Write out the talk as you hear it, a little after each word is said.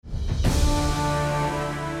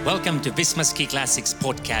Welcome to Visma Ski Classics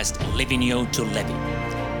podcast, Livigno to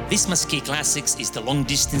Levi. Visma Ski Classics is the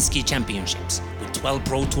long-distance ski championships with 12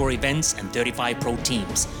 Pro Tour events and 35 pro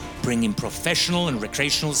teams, bringing professional and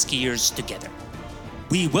recreational skiers together.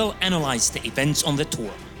 We will analyze the events on the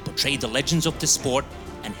tour, portray the legends of the sport,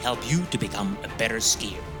 and help you to become a better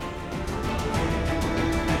skier.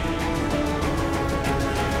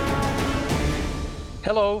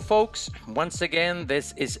 Hello, folks. Once again,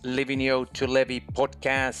 this is Livigno to Levi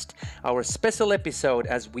podcast, our special episode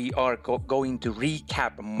as we are going to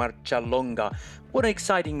recap Marcialonga. What an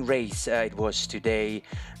exciting race it was today.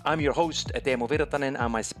 I'm your host, Teemu Virtanen,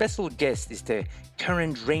 and my special guest is the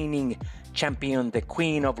current reigning champion, the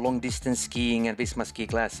queen of long-distance skiing and Visma Ski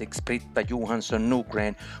Classics, Britta Johansson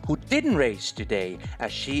Nogren, who didn't race today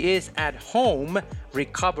as she is at home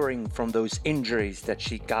recovering from those injuries that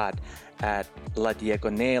she got at La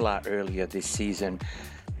Diagonela earlier this season.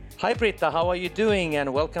 Hi Britta, how are you doing?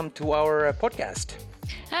 And welcome to our podcast.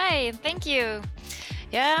 Hi, thank you.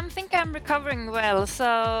 Yeah, I think I'm recovering well, so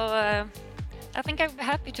I think I'm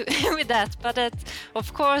happy to with that. But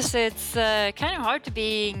of course, it's kind of hard to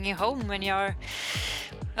be home when you're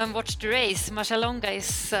and watch the race. Marcialonga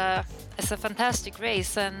is a fantastic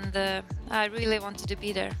race, and I really wanted to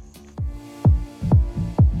be there.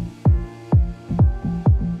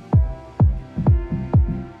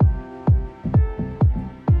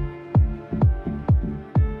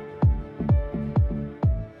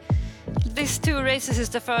 These two races is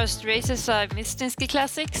the first races I've missed in Ski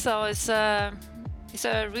Classics, so it's a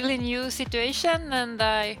really new situation, and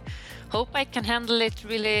I hope I can handle it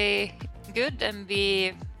really good and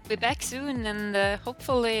be back soon, and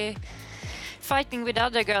hopefully fighting with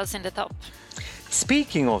other girls in the top.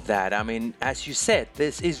 Speaking of that, I mean, as you said,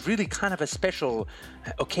 this is really kind of a special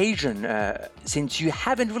occasion since you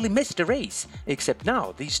haven't really missed a race except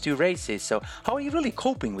now, these two races. So how are you really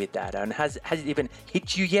coping with that? And has it even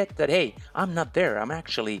hit you yet that, hey, I'm not there, I'm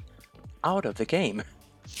actually out of the game?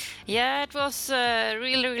 Yeah, it was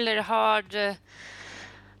really hard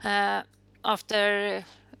after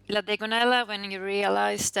La Diagonela when you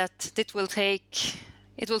realize that it will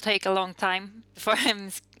take a long time before I'm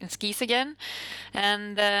in skis again.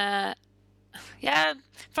 And yeah,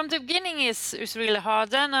 from the beginning it's really hard.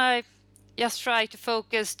 Then I just try to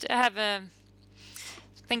focus, to have a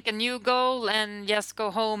new goal and just go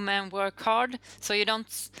home and work hard. So you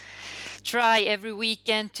don't try every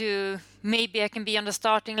weekend to maybe I can be on the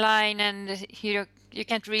starting line and you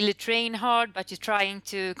can't really train hard, but you're trying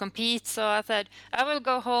to compete. So I said, I will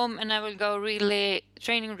go home and I will go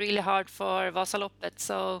training really hard for Vasaloppet.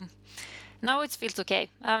 So now it feels okay.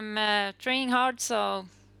 I'm training hard, so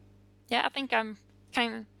yeah, I think I'm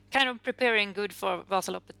kind of preparing good for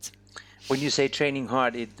Vasaloppet. When you say training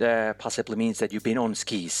hard, it possibly means that you've been on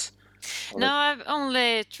skis. No, I'm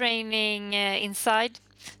only training inside.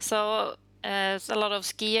 So it's a lot of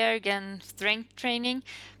ski erg and strength training.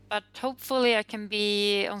 But hopefully I can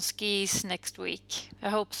be on skis next week. I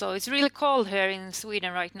hope so. It's really cold here in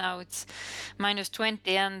Sweden right now. It's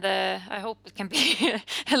 -20, and I hope it can be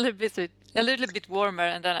a little bit warmer,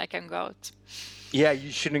 and then I can go out. Yeah,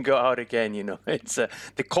 you shouldn't go out again. You know, it's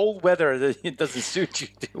the cold weather. It doesn't suit you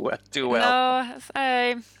too well. No,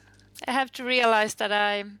 I have to realize that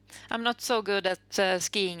I'm not so good at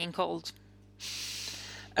skiing in cold.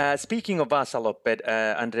 Speaking of Vasaloppet,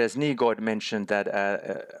 Andreas Nygård mentioned that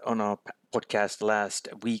on our podcast last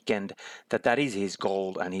weekend that is his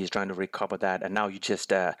goal and he's trying to recover that. And now you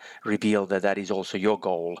just revealed that is also your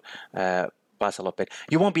goal, Vasaloppet.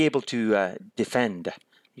 You won't be able to defend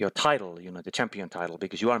your title, the champion title,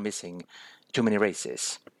 because you are missing too many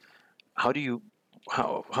races. How do you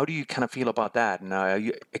kind of feel about that? And are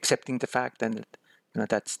you accepting the fact that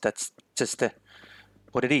that's just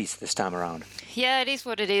what it is this time around? Yeah, it is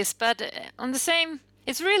what it is, but on the same,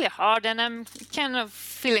 it's really hard, and I'm kind of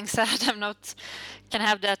feeling sad I'm not can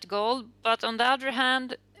have that goal. But on the other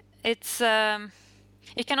hand, it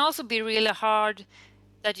can also be really hard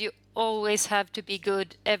that you always have to be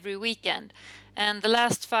good every weekend. And the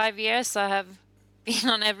last 5 years, I have been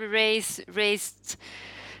on every raced.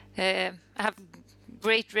 I have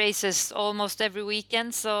great races almost every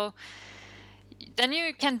weekend, so then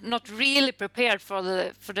you can not really prepare for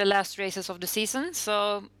the last races of the season.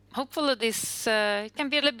 So hopefully this can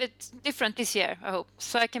be a little bit different this year, I hope.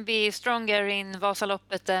 So I can be stronger in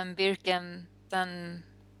Vasaloppet and Birken than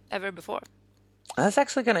ever before. That's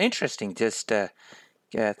actually kind of interesting, just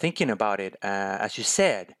thinking about it. As you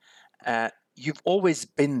said, you've always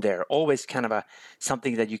been there, always kind of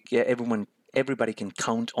something that everyone everybody can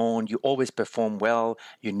count on. You always perform well.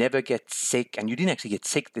 You never get sick, and you didn't actually get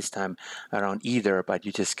sick this time around either, but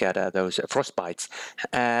you just get those frostbites.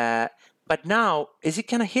 But now, is it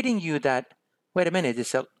kind of hitting you that, wait a minute,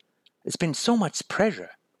 it's been so much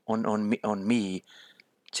pressure on me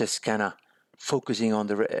just kind of focusing on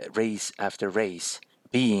the race after race,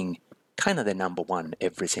 being kind of the number one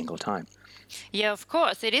every single time. Yeah, of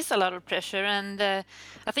course, it is a lot of pressure, and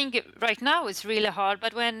I think right now it's really hard.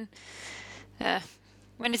 But when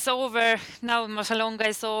it's over, now Marcialonga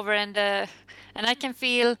is over, and I can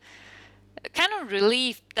feel kind of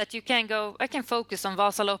relief that I can focus on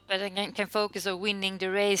Vasaloppet and I can focus on winning the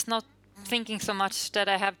race, not thinking so much that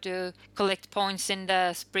I have to collect points in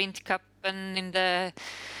the sprint cup and in the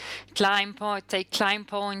take climb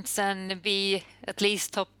points and be at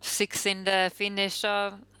least top 6 in the finish.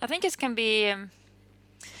 So I think it can be,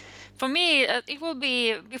 for me, it will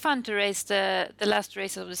be fun to race the last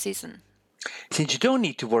race of the season. Since you don't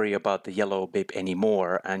need to worry about the yellow bib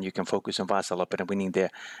anymore, and you can focus on Vasaloppet and winning the,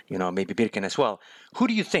 maybe Birken as well, who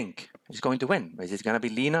do you think is going to win? Is it going to be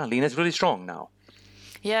Lina? Lina's really strong now.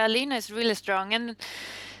 Yeah, Lina is really strong, and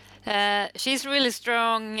she's really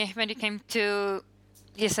strong when it came to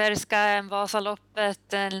Jezerska and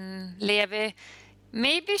Vasaloppet and Levi.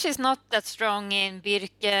 Maybe she's not that strong in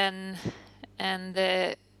Birken and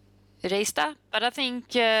Reista, but I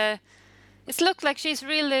think it looked like she's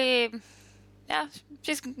really,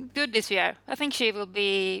 she's good this year. I think she will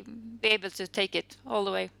be able to take it all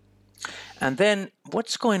the way. And then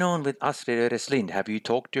what's going on with Astrid Öreslind? Have you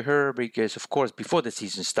talked to her? Because, of course, before the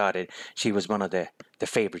season started, she was one of the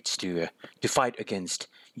favorites to fight against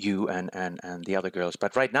you and the other girls.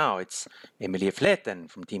 But right now, it's Emilie Fleten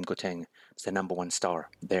from Team Koteng. It's the number one star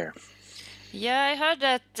there. Yeah, I heard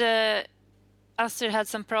that Astrid had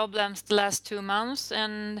some problems the last 2 months.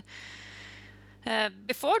 And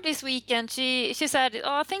before this weekend, she said,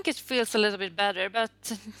 I think it feels a little bit better. But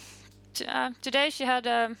today she had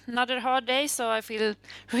another hard day, so I feel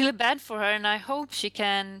really bad for her, and I hope she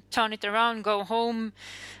can turn it around, go home,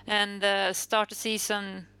 and start the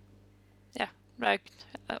season,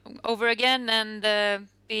 over again, and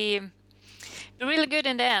be really good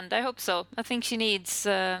in the end. I hope so. I think she needs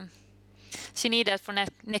that for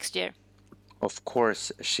next year. Of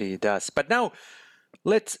course she does. But now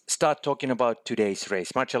let's start talking about today's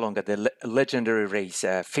race, Marcialonga, the legendary race,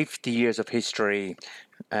 50 years of history.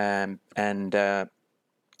 And on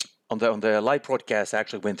the live broadcast, I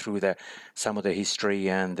actually went through some of the history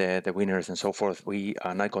and the winners and so forth. We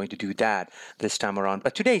are not going to do that this time around.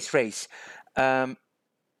 But today's race, when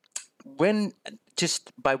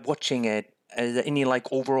just by watching it, is there any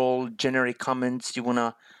overall generic comments you want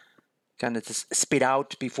to kind of just spit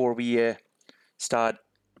out before we start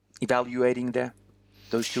evaluating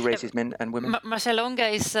those two races, men and women?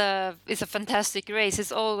 Marcialonga is a fantastic race.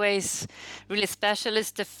 It's always really special.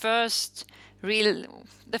 It's the first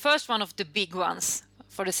one of the big ones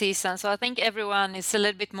for the season. So I think everyone is a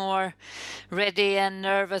little bit more ready and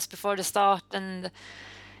nervous before the start, and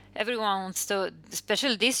everyone wants to,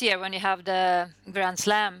 especially this year when you have the Grand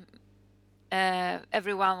Slam,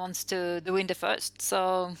 everyone wants to win the first.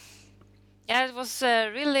 So yeah, it was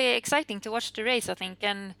really exciting to watch the race, I think,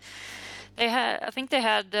 and I think they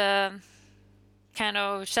had kind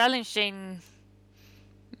of challenging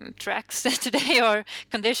tracks today, or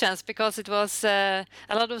conditions, because it was a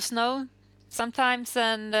lot of snow sometimes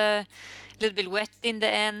and a little bit wet in the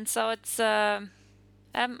end. So it's a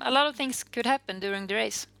lot of things could happen during the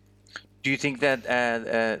race. Do you think that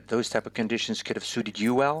those type of conditions could have suited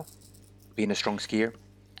you well, being a strong skier?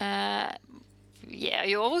 Yeah,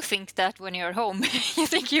 you always think that when you're home. You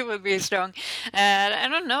think you will be strong. I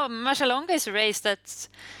don't know. Marcialonga is a race that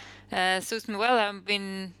suits me well. I've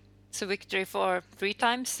been to victory for 3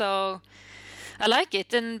 times, so I like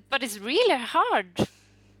it. But it's really hard.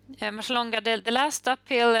 Marcialonga, the last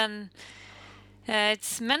uphill, and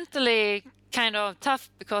it's mentally kind of tough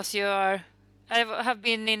because I have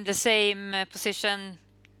been in the same position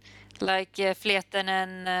like Fleten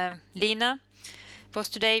and Lina. Because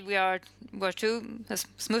today we were 2.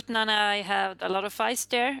 Smutna and I had a lot of fights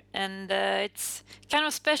there, and it's kind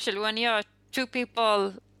of special when you're 2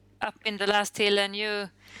 people up in the last hill, and you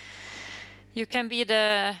can be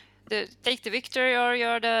take the victory, or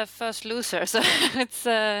you're the first loser. So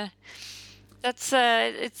it's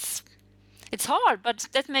hard, but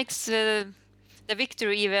that makes the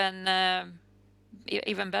victory even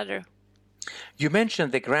better. You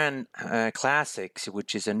mentioned the Grand Classics,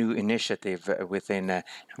 which is a new initiative within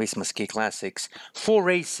Visma Ski Classics. 4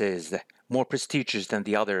 races more prestigious than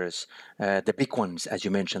the others, the big ones, as you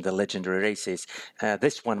mentioned, the legendary races.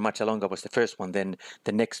 This one, Marcialonga, was the first one. Then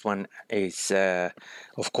the next one is,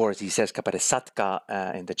 of course, Izerska Satka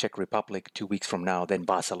in the Czech Republic 2 weeks from now. Then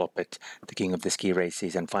Vasaloppet, the king of the ski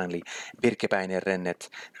races, and finally Birkebeiner Rennet.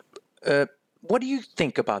 What do you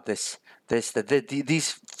think about this?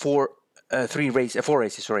 These four races,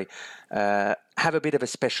 have a bit of a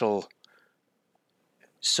special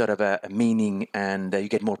sort of a meaning, and you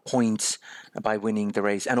get more points by winning the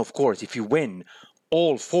race. And of course, if you win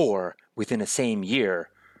all four within the same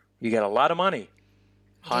year, you get a lot of money,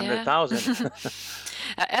 100,000.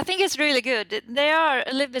 I think it's really good. They are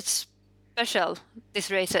a little bit special,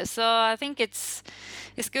 these races. So I think it's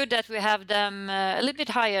good that we have them a little bit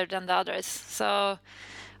higher than the others. So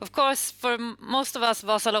of course, for most of us,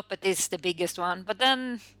 Vasaloppet is the biggest one. But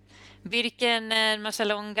then Birken and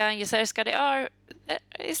Marcialonga and Izerska,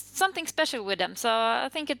 it's something special with them. So I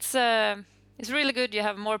think it's really good. You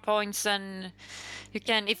have more points, and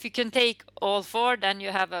if you can take all four, then you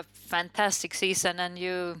have a fantastic season, and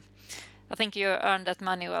I think you earn that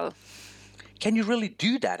money well. Can you really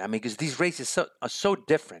do that? I mean, because these races are so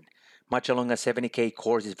different. Marcialonga 70k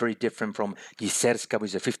course is very different from Izerska,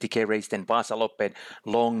 which is a 50k race, then Vasaloppet,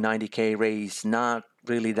 long 90k race, not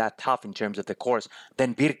really that tough in terms of the course.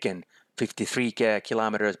 Then Birken, 53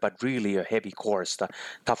 kilometers, but really a heavy course, the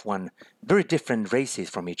tough one. Very different races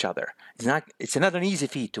from each other. It's not an easy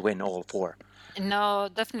feat to win all four. No,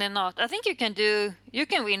 definitely not. I think you can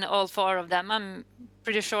win all four of them. I'm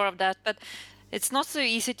pretty sure of that, but it's not so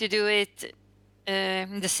easy to do it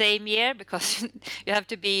in the same year, because you have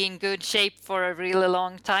to be in good shape for a really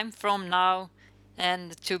long time from now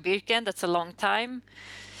and to Birken. That's a long time.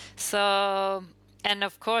 So, and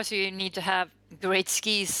of course you need to have great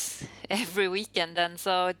skis every weekend, and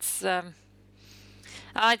so it's I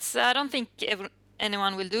don't think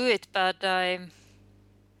anyone will do it, but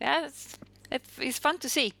it's fun to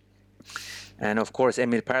see. And of course,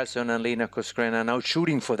 Emil Persson and Lina Koskinen are now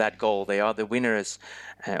shooting for that goal. They are the winners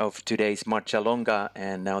of today's Marcialonga,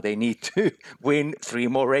 and now they need to win 3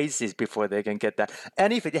 more races before they can get that.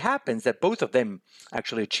 And if it happens that both of them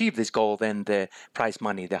actually achieve this goal, then the prize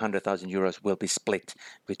money, the 100,000 euros, will be split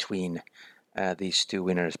between these 2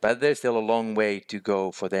 winners. But there's still a long way to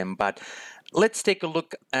go for them. But let's take a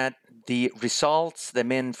look at the results. The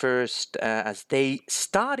men first, as they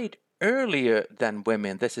started earlier than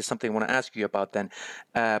women. This is something I want to ask you about then.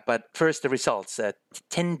 But first, the results.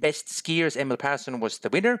 10 best skiers. Emil Persson was the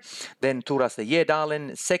winner. Then Turas de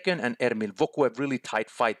Jedalen second, and Ermil Voku, a really tight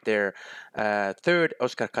fight there. Third,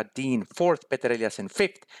 Oskar Kadin fourth, Peter Eliassen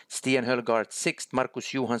fifth, Stian Hölgaard sixth,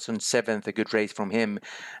 Markus Johansson seventh. A good race from him,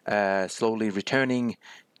 slowly returning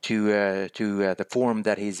to the form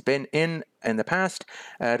that he's been in the past.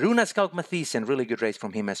 Runa Skalk Mathisen, really good race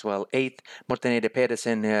from him as well. 8th, Morten Ede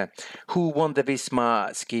Pedersen, who won the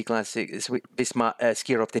Visma Ski Classic, Visma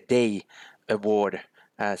Skier of the Day award,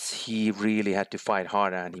 as he really had to fight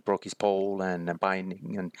hard, and he broke his pole and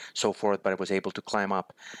binding and so forth, but was able to climb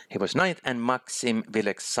up. He was 9th, and Maxim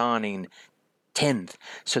Vileksanin 10th.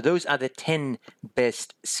 So those are the 10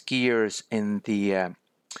 best skiers in the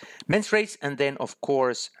men's race. And then, of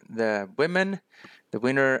course, the women. The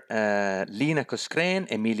winner, Lina Koskren,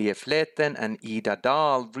 Emilie Fleten, and Ida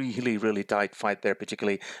Dahl. Really, really tight fight there,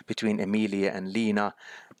 particularly between Emilie and Lina.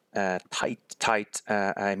 Tight.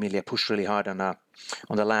 Emilia pushed really hard on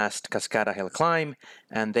the last Cascada Hill climb.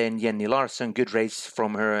 And then Jenny Larsson, good race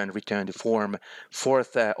from her and returned to form.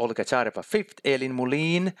 4th, Olga Tsareva. 5th, Elin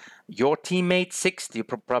Molin, your teammate. 6th, you're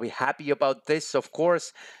probably happy about this, of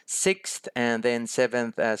course. 6th, and then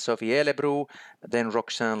 7th, Sophie Elebro. Then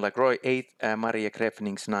Roxanne Lagroy. 8th, Maria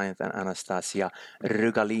Krefnings. 9th, and Anastasia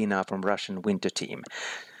Rugalina from Russian winter team.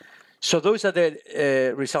 So those are the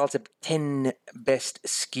results of 10 best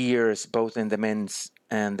skiers, both in the men's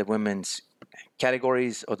and the women's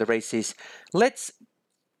categories or the races. Let's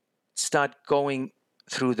start going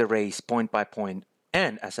through the race point by point.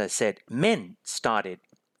 And as I said, men started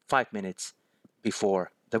 5 minutes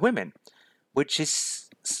before the women, which is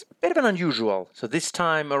a bit of an unusual. So this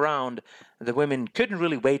time around, the women couldn't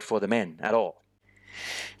really wait for the men at all.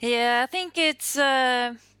 Yeah, I think it's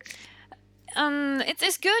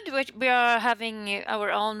good we are having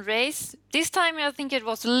our own race. This time I think it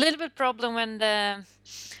was a little bit problem when the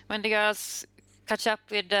girls catch up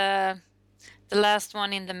with the last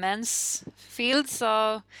one in the men's field.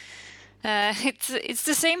 So it's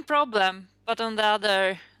the same problem, but on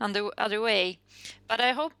the other way. But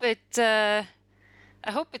I hope it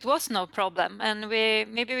was no problem, and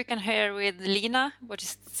maybe we can hear with Lina what she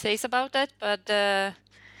says about that. But I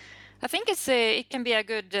think it can be a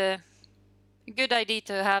good good idea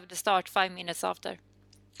to have the start 5 minutes after.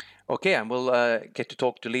 Okay, and we'll get to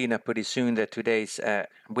talk to Lina pretty soon, today's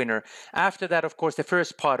winner. After that, of course, the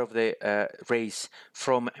first part of the race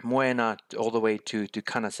from Moena all the way to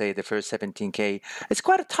Kanase, the first 17K. It's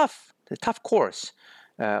quite a tough course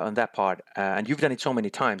on that part, and you've done it so many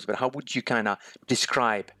times. But how would you kind of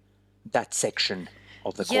describe that section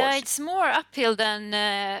of the course? Yeah, it's more uphill than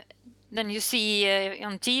you see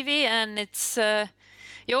on TV, and it's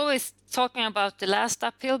you're always talking about the last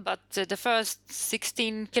uphill, but the first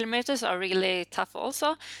 16 kilometers are really tough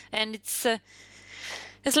also, and it's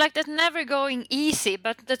like that never going easy,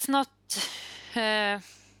 but that's not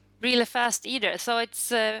really fast either. So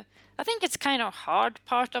it's I think it's kind of hard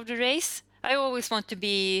part of the race. I always want to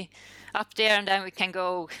be up there, and then we can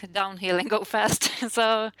go downhill and go fast.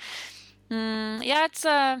 So yeah,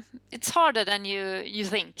 it's harder than you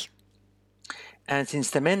think. And since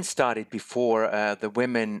the men started before the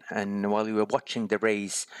women, and while you were watching the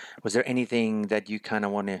race, was there anything that you kind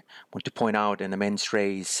of want to point out in the men's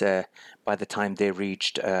race by the time they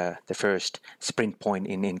reached the first sprint point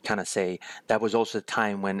in Kanase? That was also the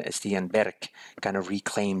time when Stian Berg kind of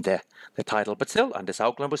reclaimed the title. But still, Anders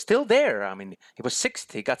Haugland was still there. I mean, he was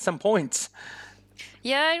sixth. He got some points.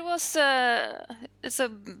 Yeah, it was. It's a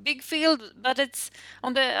big field, but it's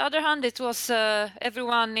on the other hand, it was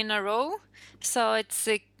everyone in a row. So it's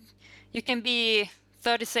you can be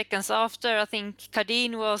 30 seconds after. I think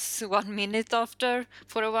Cardin was 1 minute after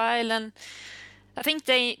for a while, and I think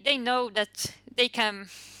they know that they can.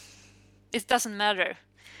 It doesn't matter.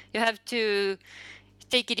 You have to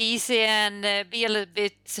take it easy and be a little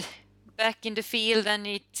bit back in the field, and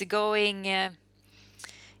it's going.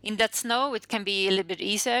 In that snow, it can be a little bit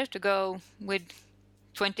easier to go with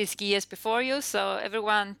 20 skiers before you, so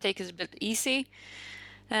everyone takes it a bit easy.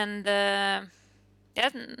 And yeah,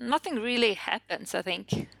 nothing really happens, I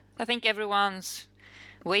think. I think everyone's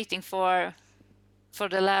waiting for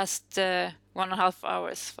the last 1.5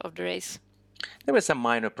 hours of the race. There were some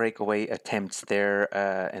minor breakaway attempts there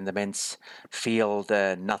in the men's field,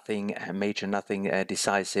 nothing major, nothing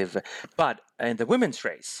decisive. But in the women's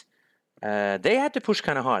race, they had to push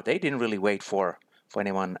kind of hard. They didn't really wait for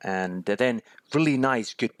anyone, and then really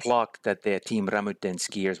nice, good block that their team Ramudden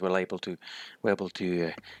skiers were able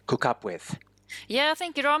to cook up with. Yeah, I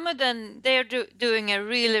think Ramudden, they're doing a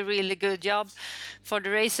really, really good job for the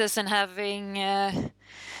races and having,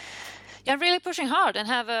 really pushing hard and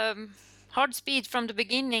have hard speed from the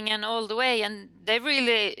beginning and all the way, and they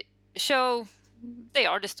really show they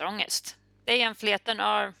are the strongest. They and Fleten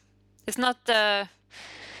are. It's not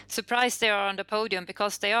surprised they are on the podium,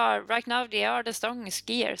 because they are right now. They are the strongest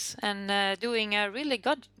skiers and doing a really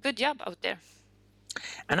good job out there.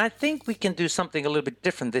 And I think we can do something a little bit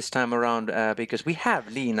different this time around because we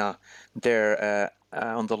have Lina there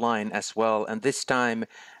on the line as well. And this time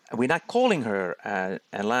we're not calling her.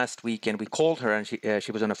 And last weekend we called her and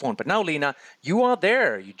she was on the phone. But now, Lina, you are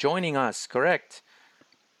there. You're joining us, correct?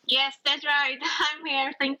 Yes, that's right. I'm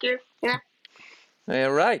here. Thank you. Yeah.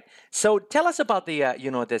 All right. So tell us about the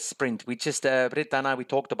the sprint. We just Britta and I, we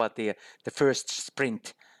talked about the first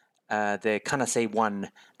sprint, the Kanase one.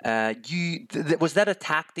 Was that a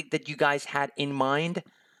tactic that you guys had in mind,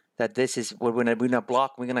 that this is we're gonna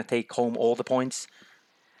block, we're gonna take home all the points?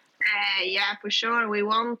 Yeah, for sure. We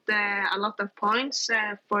want a lot of points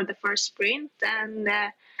for the first sprint, and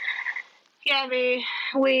yeah, we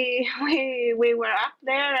were up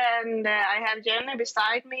there, and I have Jenny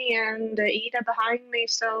beside me and Ida behind me,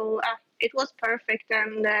 so it was perfect.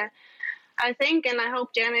 And I think, and I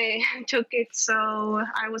hope Jenny took it, so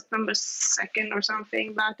I was number second or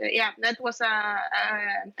something. But yeah, that was a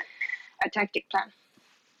tactic plan.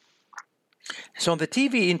 So in the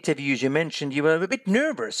TV interviews, you mentioned you were a bit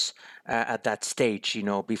nervous at that stage,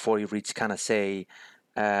 before you reached Kanase.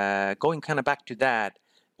 Going kind of back to that,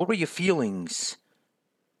 what were your feelings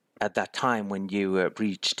at that time when you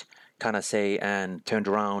reached Kanase and turned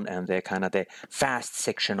around and the fast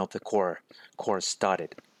section of the course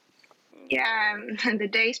started? Yeah, the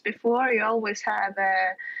days before, you always have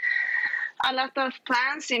a lot of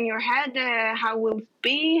plans in your head, how will it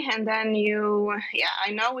be, and then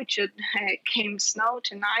I know it should came snow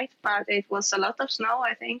tonight, but it was a lot of snow,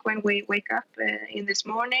 I think, when we wake up in this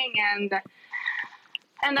morning,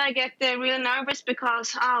 and I get really nervous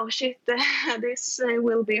because, oh shit, this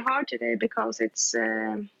will be hard today, because it's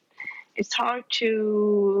hard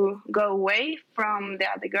to go away from the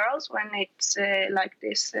other girls when it's like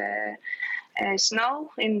this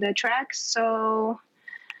snow in the tracks. So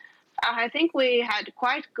I think we had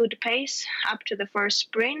quite good pace up to the first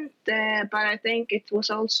sprint, but I think it was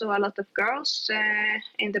also a lot of girls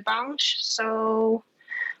in the bunch. So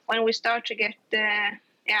when we start to get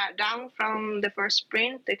down from the first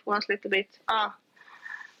sprint, it was a little bit,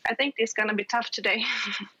 I think it's going to be tough today.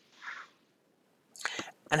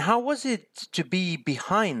 And how was it to be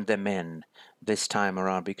behind the men this time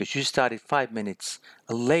around? Because you started 5 minutes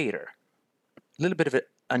later. A little bit of an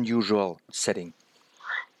unusual setting.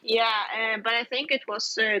 Yeah, but I think it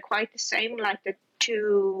was quite the same like the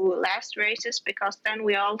two last races, because then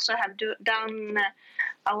we also have done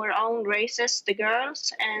our own races, the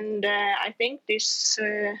girls, and I think this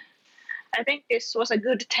was a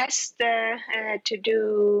good test to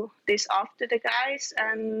do this after the guys,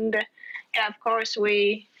 and yeah, of course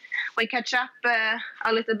we catch up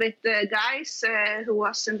a little bit the guys who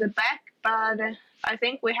was in the back, but I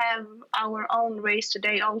think we have our own race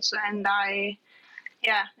today also, and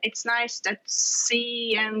it's nice that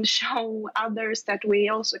see and show others that we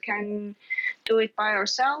also can do it by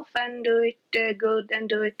ourselves and do it good and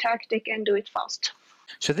do it tactic and do it fast.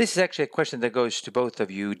 So this is actually a question that goes to both of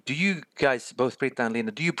you. Do you guys, both Britta and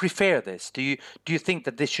Lina, do you prefer this? Do you think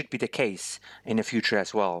that this should be the case in the future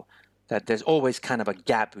as well? That there's always kind of a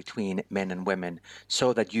gap between men and women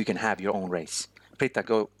so that you can have your own race? Britta,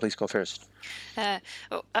 please go first.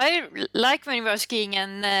 I like when we were skiing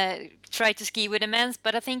and try to ski with the men's,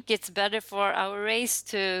 but I think it's better for our race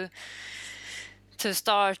to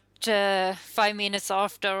start 5 minutes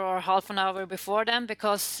after or half an hour before them,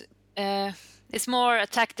 because it's more a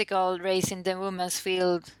tactical race in the women's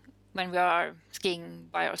field when we are skiing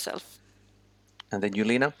by ourselves. And then you,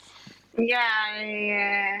 Lina?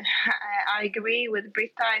 Yeah, I agree with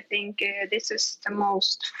Britta. I think this is the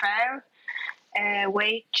most fair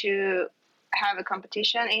way to have a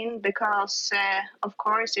competition in, because of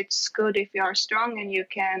course it's good if you are strong and you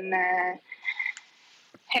can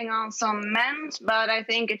hang on some men, but I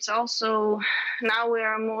think it's also now we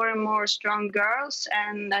are more and more strong girls,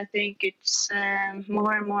 and I think it's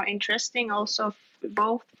more and more interesting also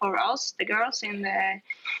both for us, the girls in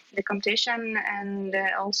the competition, and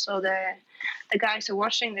also the guys who are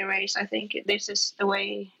watching the race. I think this is the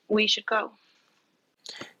way we should go.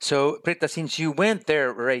 So, Britta, since you went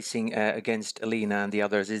there racing against Lina and the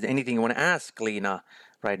others, is there anything you want to ask Lina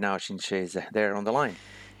right now since she's there on the line?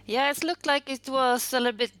 Yeah, it looked like it was a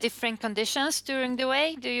little bit different conditions during the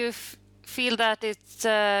way. Do you feel that it's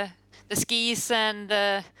the skis and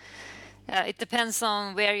it depends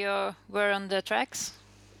on where you were on the tracks?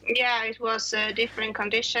 Yeah, it was a different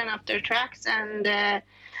condition after tracks, and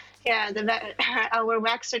our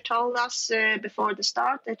waxer told us before the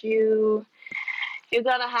start that you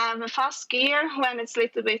gotta have a fast gear when it's a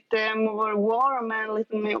little bit more warm and a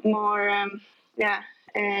little bit more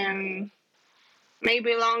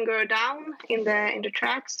maybe longer down in the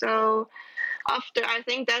track. So after, I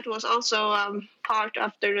think that was also part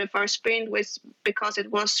after the first sprint, was because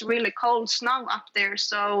it was really cold snow up there,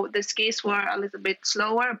 so the skis were a little bit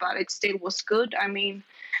slower, but it still was good. I mean,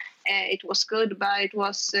 it was good, but it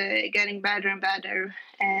was getting better and better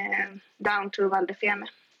down to Val di Fiemme.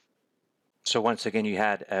 So once again, you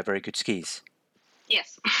had very good skis.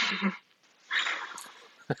 Yes.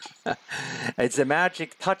 It's a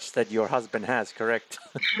magic touch that your husband has, correct?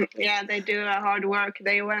 Yeah, they do hard work.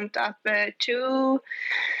 They went up 2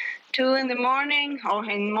 in the morning, or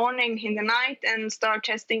in the night, and start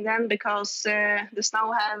testing them because the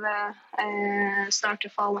snow have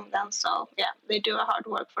started falling down. So yeah, they do a hard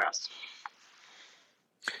work for us.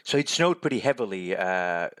 So it snowed pretty heavily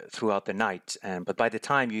throughout the night, but by the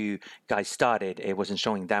time you guys started, it wasn't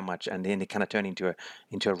snowing that much, and then it kind of turned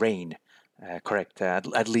into a rain. Correct.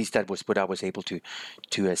 At least that was what I was able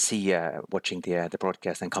to see watching the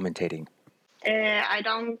broadcast and commentating. I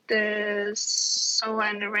don't saw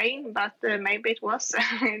any rain, but maybe it was.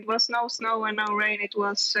 It was no snow and no rain. It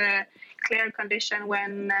was clear condition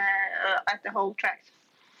when at the whole track.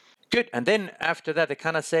 Good. And then after that, the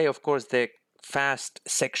Canasei, of course, the fast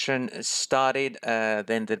section started,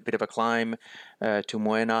 then the bit of a climb to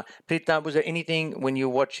Moena. Britta, was there anything when you're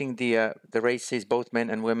watching the races, both men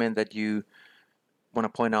and women, that you want to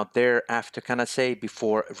point out there after Canasei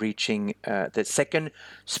before reaching the second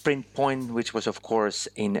sprint point, which was, of course,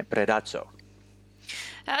 in Predazzo?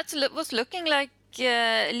 It was looking like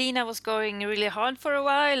Lina was going really hard for a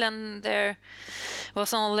while, and there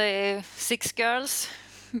was only 6 girls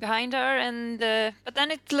behind her, and but then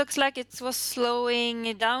it looks like it was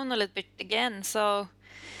slowing down a little bit again, so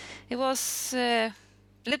it was a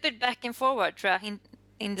little bit back and forward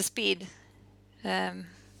in the speed, and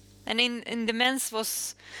in the men's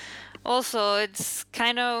was also, it's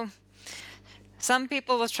kind of, some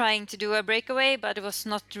people was trying to do a breakaway, but it was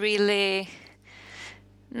not really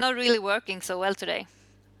working so well today,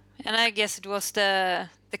 and I guess it was the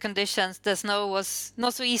the conditions, the snow was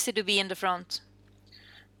not so easy to be in the front.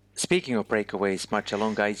 Speaking of breakaways,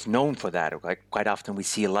 Marcialonga is known for that. Quite often we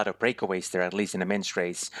see a lot of breakaways there, at least in the men's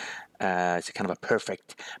race. It's a kind of a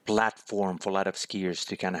perfect platform for a lot of skiers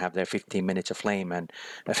to kind of have their 15 minutes of flame and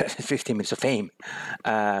 15 minutes of fame.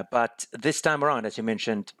 But this time around, as you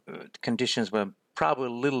mentioned, conditions were probably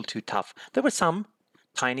a little too tough. There were some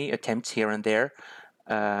tiny attempts here and there,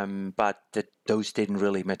 but those didn't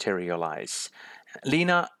really materialize.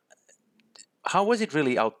 Lina, how was it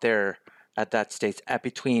really out there at that stage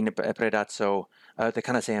between Predazzo, the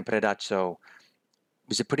Canazei and Predazzo?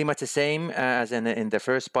 Was it pretty much the same as in the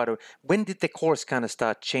first part? When did the course kind of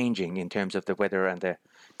start changing in terms of the weather and the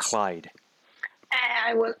Clyde?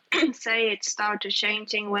 I will say it started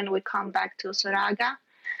changing when we come back to Soraga.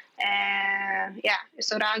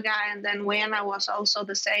 Soraga and then Vena was also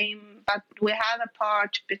the same, but we have a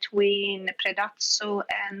part between Predazzo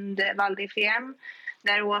and Val di Fiemme.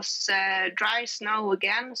 There was dry snow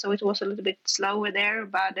again, so it was a little bit slower there.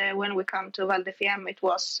 But when we come to Val di Fiemme, it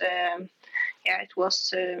was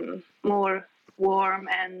more warm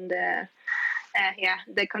and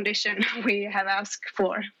the condition we have asked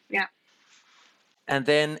for. Yeah. And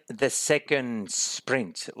then the second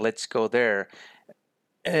sprint. Let's go there.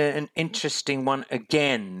 An interesting one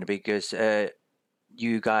again, because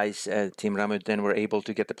you guys, Team Ramudden, were able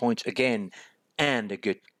to get the points again and a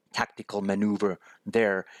good tactical maneuver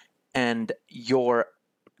there. And your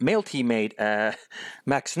male teammate,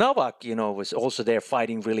 Max Novak, was also there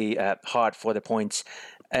fighting really hard for the points.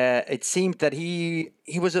 It seemed that he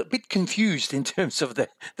was a bit confused in terms of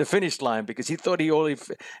the finish line, because he thought he only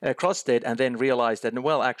crossed it and then realized that,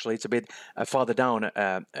 well, actually it's a bit farther down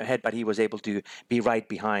ahead, but he was able to be right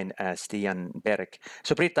behind Stian Berg.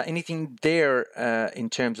 So Britta, anything there in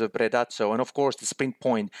terms of Predazzo? And of course the sprint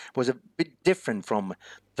point was a bit different from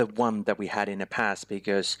the one that we had in the past,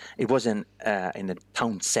 because it wasn't in the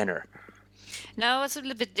town center. No, it was a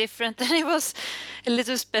little bit different, and it was a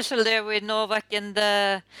little special there with Novak and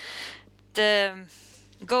the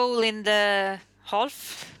goal in the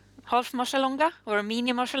half Marcialonga or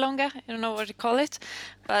mini Marcialonga. I don't know what to call it,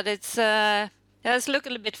 but it's look a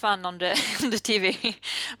little bit fun on the on the TV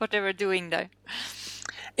what they were doing there.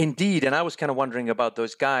 Indeed, and I was kind of wondering about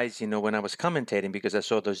those guys, when I was commentating, because I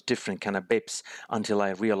saw those different kind of bips until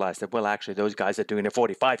I realized that, well, actually, those guys are doing a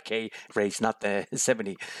 45K race, not the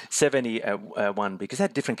 70 one, because they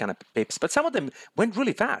had different kind of bips. But some of them went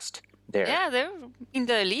really fast there. Yeah, they were in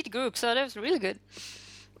the lead group, so that was really good.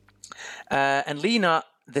 And Lina,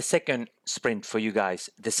 the second sprint for you guys,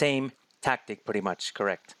 the same tactic pretty much,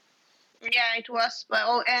 correct? Yeah, it was.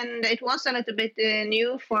 And it was a little bit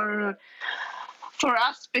new for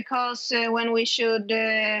us, because when we should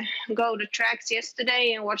go to tracks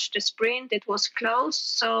yesterday and watch the sprint, it was closed,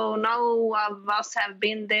 so no of us have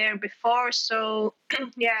been there before. So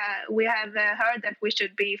we have heard that we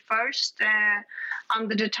should be first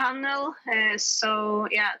under the tunnel.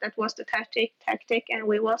 That was the tactic, and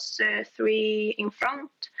we was 3 in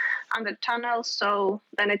front under the tunnel. So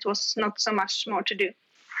then it was not so much more to do.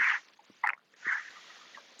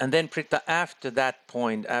 And then, Britta, after that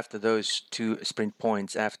point, after those 2 sprint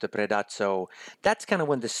points, after Predazzo, that's kind of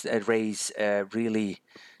when this race really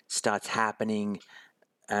starts happening.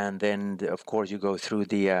 And then, of course, you go through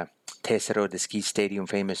the Tesero, the ski stadium,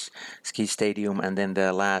 famous ski stadium, and then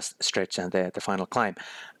the last stretch and the final climb.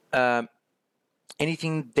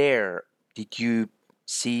 Anything there? Did you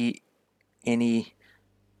see any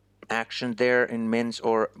action there in men's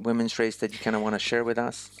or women's race that you kind of want to share with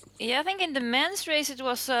us? Yeah, I think in the men's race it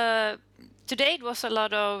was today it was a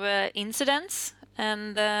lot of incidents,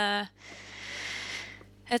 and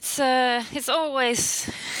it's always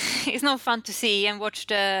it's no fun to see and watch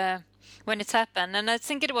when it's happened. And I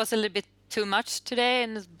think it was a little bit too much today,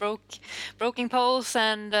 and broken poles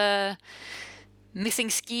and missing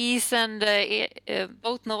skis, and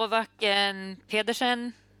both Novak and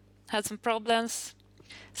Pedersen had some problems.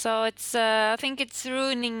 So it's I think it's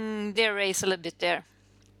ruining their race a little bit there.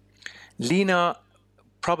 Lina,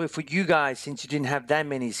 probably for you guys, since you didn't have that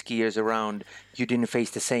many skiers around, you didn't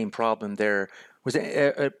face the same problem there. Was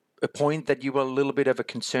there a point that you were a little bit of a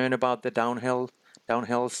concern about the downhills?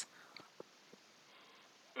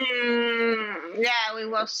 We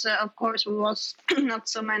was of course we was not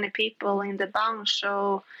so many people in the bunch,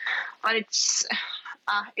 so but it's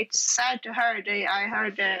sad to hear. I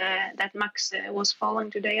heard that Max was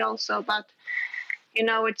falling today also, but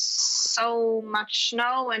it's so much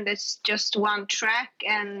snow and it's just one track,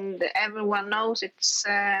 and everyone knows it's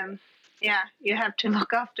you have to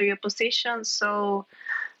look after your position. So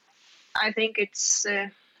I think it's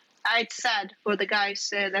sad for the guys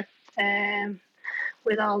that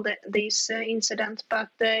with all these incidents, but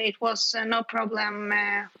it was no problem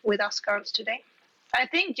with us girls today. I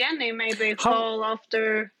think Jenny maybe fall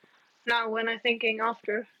after now when I'm thinking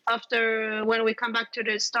after when we come back to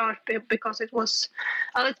the start, because it was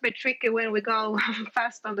a little bit tricky when we go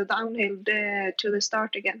fast on the downhill to the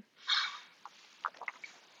start again.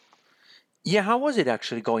 Yeah, how was it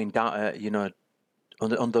actually going down,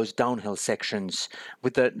 on those downhill sections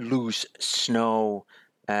with the loose snow?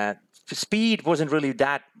 Speed wasn't really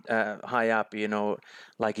that high up,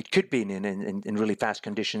 like it could be in really fast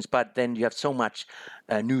conditions. But then you have so much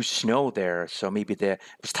new snow there, so maybe it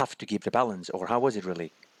was tough to keep the balance. Or how was it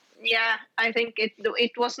really? Yeah, I think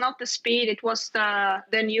it was not the speed; it was the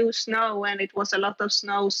new snow, and it was a lot of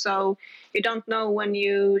snow. So you don't know when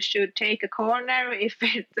you should take a corner, if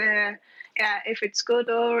if it's good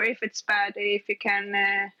or if it's bad. If you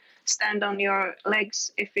can stand on your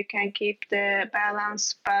legs, if you can keep the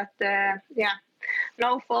balance. But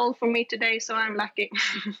no fall for me today, so I'm lucky.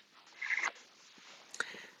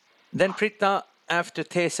 Then Britta, after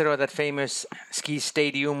Tesero, that famous ski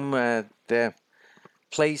stadium, the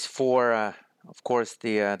place for, of course,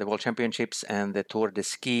 the World Championships and the Tour de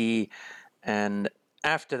Ski, and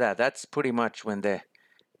after that, that's pretty much when the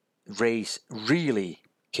race really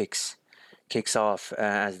kicks off,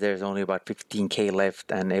 as there's only about 15k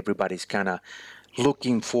left, and everybody's kind of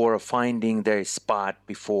looking for finding their spot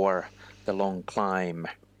before the long climb.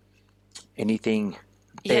 Anything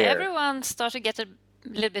there? Yeah, everyone started to get a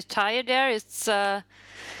little bit tired there. It's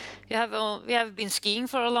we have been skiing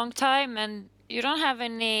for a long time, and you don't have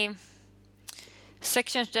any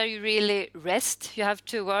sections that you really rest. You have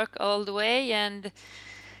to work all the way, and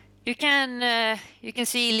you can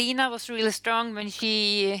see Lina was really strong when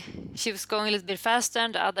she was going a little bit faster,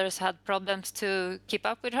 and others had problems to keep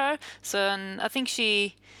up with her. So I think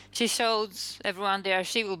she showed everyone there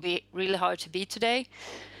she will be really hard to beat today.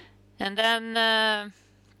 And then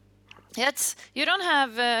you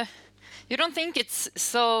don't think it's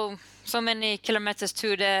so many kilometers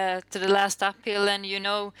to the last uphill, and you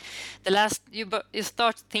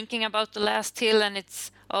start thinking about the last hill, and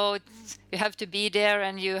you have to be there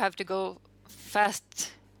and you have to go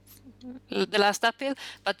fast the last uphill,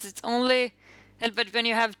 but when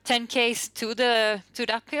you have 10Ks to the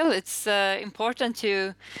uphill, it's important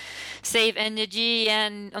to save energy,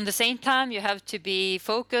 and on the same time you have to be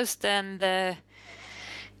focused, and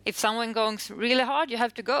if someone goes really hard, you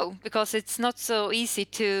have to go, because it's not so easy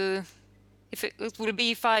to, if it will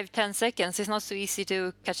be 5-10 seconds, it's not so easy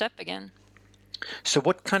to catch up again. So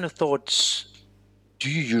what kind of thoughts do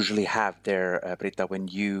you usually have there, Britta, when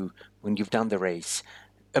you've done the race,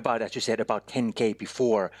 about, as you said, about 10k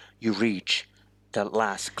before you reach the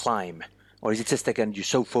last climb? Or is it just, again, you're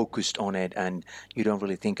so focused on it and you don't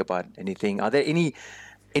really think about anything? Are there any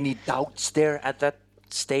doubts there at that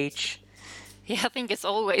stage? Yeah, I think it's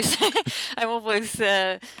always I always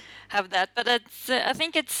have that, but I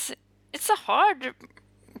think it's a hard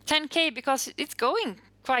 10k because it's going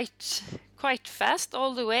quite fast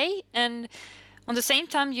all the way, and on the same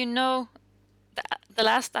time the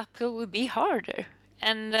last uphill will be harder,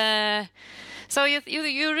 and so you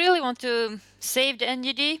really want to save the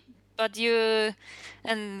energy,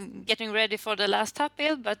 and getting ready for the last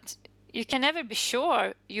uphill, but you can never be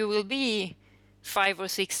sure you will be 5 or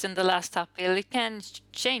 6 in the last uphill. It can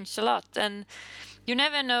change a lot, and you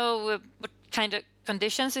never know what kind of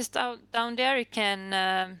conditions is down there. It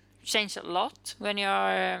can change a lot when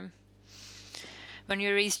you're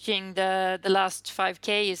reaching the last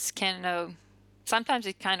 5k. It's sometimes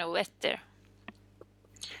it's kind of wet there.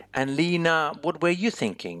 And Lina, what were you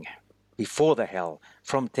thinking before the hill,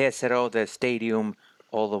 from Tesero, the stadium,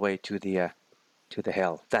 all the way to the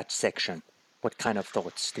hill, that section? What kind of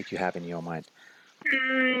thoughts did you have in your mind?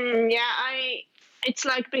 It's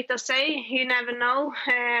like Britta say, you never know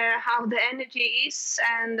how the energy is,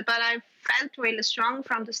 but I felt really strong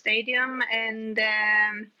from the stadium, and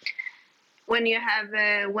when you have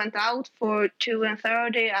went out for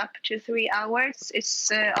 2:30 up to 3 hours,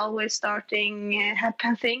 it's always starting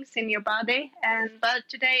happen things in your body, but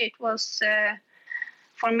today it was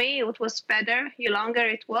for me it was better the longer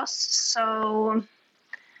it was. So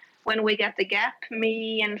when we get the gap,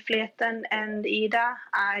 me and Fleten and Ida,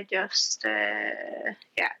 I just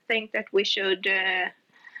think that we should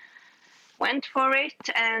went for it,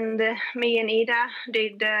 and me and Ida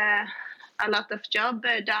did a lot of job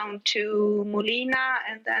down to Molina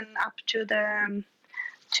and then up to the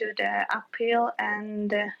uphill,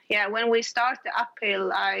 and when we start the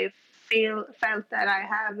uphill, I felt that I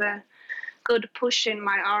have a good push in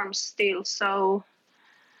my arms still, so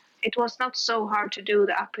it was not so hard to do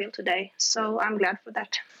the uphill today, so I'm glad for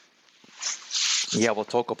that. Yeah, we'll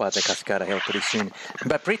talk about the Cascada Hill pretty soon.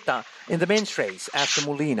 But Britta, in the men's race after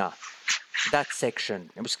Molina, that section,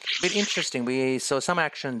 it was a bit interesting. We saw some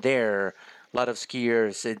action there. A lot of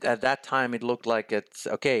skiers. At that time, it looked like it's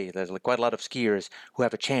okay. There's quite a lot of skiers who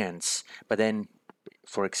have a chance. But then,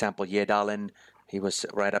 for example, Jedalen, he was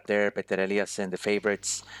right up there. Peter Eliassen, the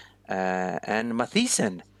favorites, and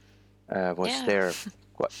Mathisen was there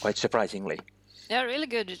quite surprisingly. Yeah, really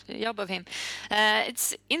good job of him.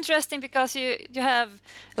 It's interesting because you have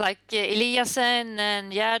like Eliassen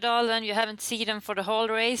and Gjerdal, and you haven't seen them for the whole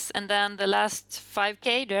race, and then the last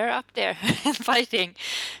 5K they're up there fighting.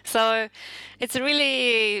 So it's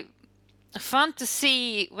really fun to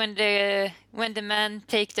see when the men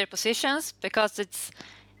take their positions, because it's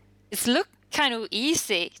look kind of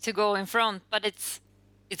easy to go in front, but it's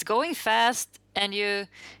going fast, and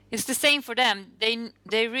it's the same for them.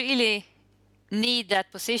 They really need that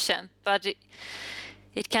position, but it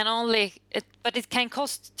can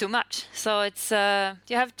cost too much. So it's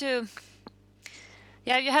you have to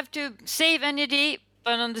save energy,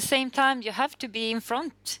 but on the same time you have to be in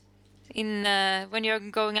front when you're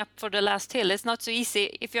going up for the last hill. It's not so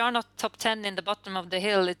easy if you are not top 10 in the bottom of the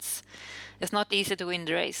hill. It's not easy to win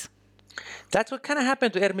the race. That's what kind of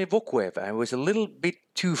happened to Ermi Vokuev. I was a little bit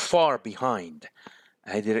too far behind.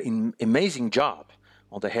 I did an amazing job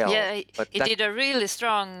on the hill. Yeah, he did a really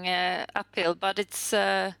strong uphill, but it's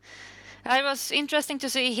it was interesting to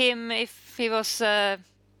see him if he was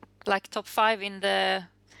like top 5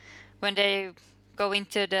 when they go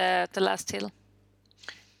into the last hill.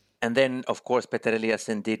 And then, of course, Peter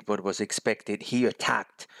Eliassen did what was expected. He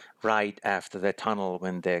attacked right after the tunnel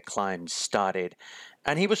when the climb started.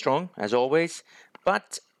 And he was strong, as always,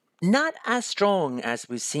 but not as strong as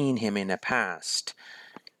we've seen him in the past.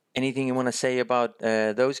 Anything you want to say about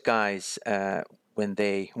those guys when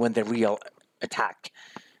the real attack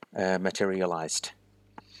materialized?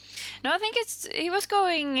 No, I think he was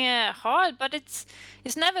going hard, but it's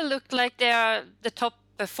never looked like the top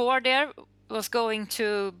 4 there was going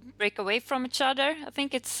to break away from each other. I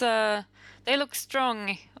think they look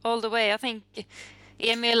strong all the way. I think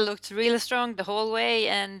Emil looked really strong the whole way,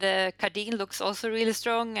 and Cardin looks also really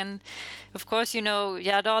strong. And of course,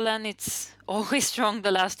 Gjerdalen, it's always strong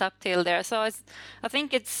the last uphill there. So I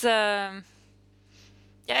think it's I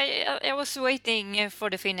was waiting for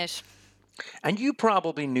the finish. And you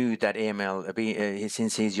probably knew that Emil,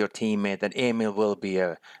 since he's your teammate, that Emil will be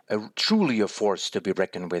truly a force to be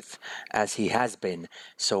reckoned with, as he has been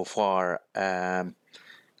so far.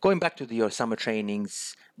 Going back to your summer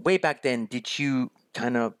trainings, way back then, did you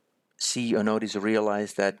kind of see or notice or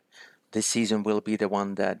realize that this season will be the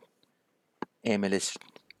one that Emil is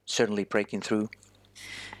certainly breaking through?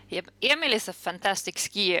 Yep, Emil is a fantastic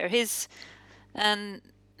skier. He's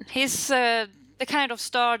the kind of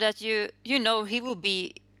star that you know he will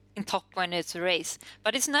be in top when it's a race,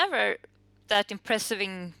 but it's never that impressive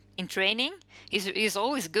in training. He's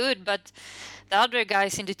always good, but the other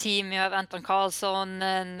guys in the team, you have Anton Karlsson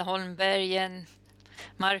and Holmberg and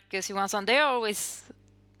Marcus Johansson, they're always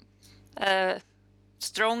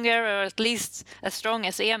stronger, or at least as strong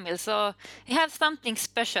as Emil. So he has something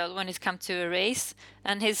special when it comes to a race,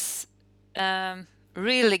 and he's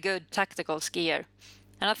really good tactical skier.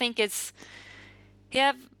 And I think he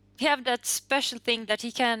have that special thing that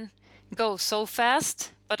he can go so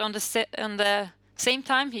fast, but on the same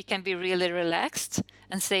time he can be really relaxed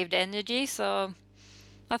and save the energy. So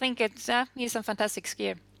I think he's a fantastic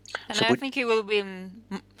skier, and I think he will win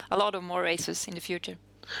a lot of more races in the future.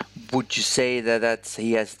 Would you say that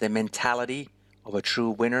he has the mentality of a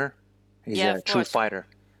true winner? He's a true fighter.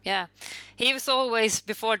 Yeah, he was always,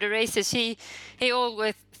 before the races, he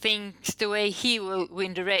always thinks the way he will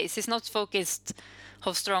win the race. He's not focused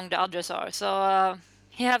how strong the others are. So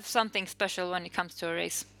he has something special when it comes to a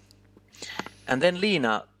race. And then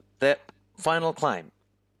Lina, the final climb.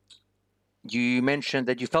 You mentioned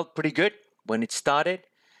that you felt pretty good when it started,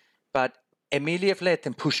 but Emilia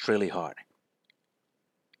Vleuten pushed really hard.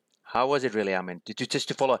 How was it really? I mean, did you just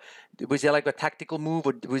to follow? Was there like a tactical move,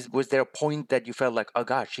 or was there a point that you felt like, oh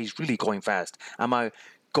gosh, she's really going fast? Am I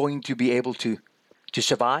going to be able to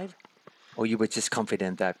survive? Or you were just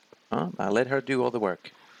confident that I'll let her do all the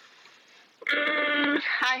work?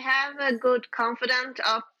 I have a good confidence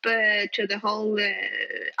up to the whole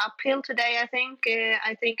uphill today. I think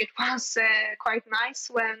it was quite nice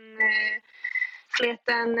when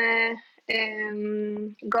Vleuten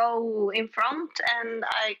go in front, and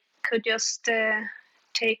I could just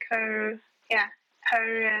take her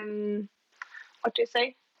what do you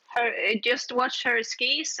say? Just watch her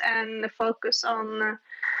skis and focus on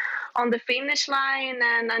on the finish line,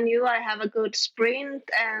 and I knew I have a good sprint,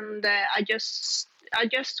 and I just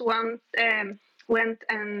went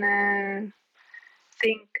and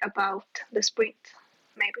think about the sprint.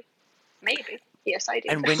 Maybe yes, I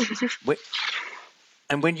did.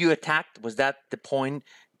 And when you attacked, was that the point,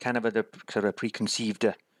 kind of the sort of preconceived,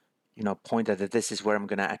 point that this is where I'm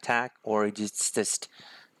going to attack, or it just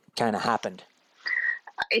kind of happened?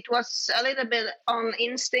 It was a little bit on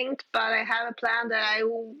instinct, but I have a plan that I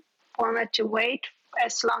wanted to wait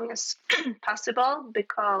as long as possible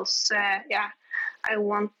because, I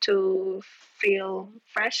want to feel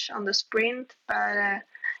fresh on the sprint. But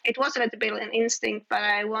it was a little bit an instinct, but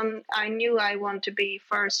I knew I want to be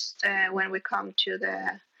first when we come to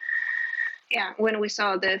when we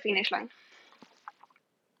saw the finish line.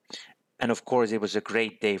 And of course, it was a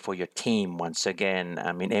great day for your team once again.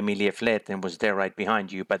 I mean, Emilie Fleten was there right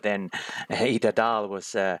behind you, but then Ida Dahl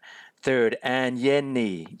was third, and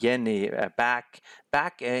Jenny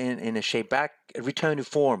back in a shape, back return to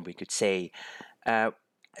form, we could say.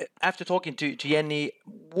 After talking to Jenny,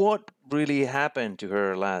 what really happened to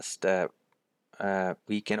her last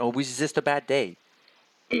weekend, or was it just a bad day?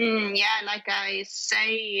 Like I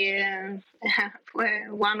say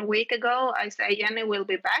 1 week ago, I say Jenny will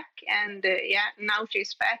be back, and now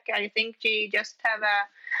she's back. I think she just have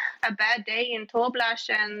a bad day in Torblas,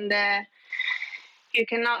 and you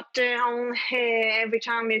cannot every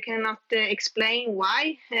time you cannot explain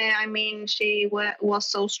why. I mean, she was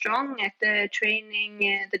so strong at the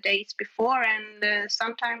training the days before, and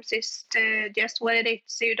sometimes it's just what it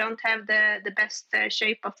is. You don't have the best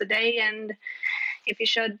shape of the day, and if you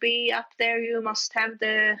should be up there, you must have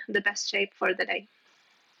the best shape for the day.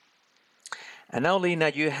 And now,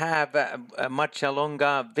 Lina, you have a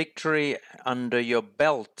Marcialonga victory under your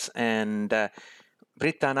belt, and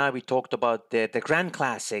Britta and I, we talked about the Grand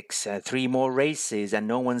Classics, 3 more races, and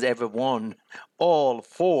no one's ever won all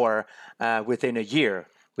 4 within a year,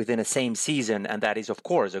 within the same season, and that is, of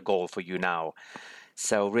course, a goal for you now.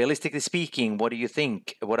 So, realistically speaking, what do you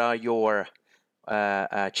think? What are your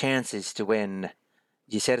chances to win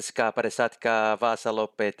Jizerska, Padesatka,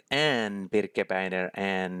 Vasaloppet, and Birkebeiner,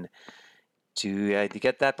 and to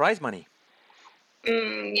get that prize money?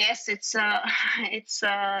 Yes, it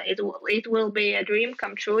will be a dream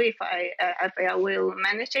come true if I will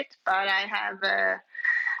manage it. But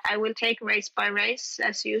I will take race by race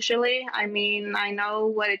as usually. I mean, I know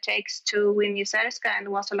what it takes to win Jizerska and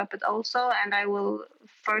Vasaloppet also, and I will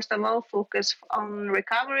first of all focus on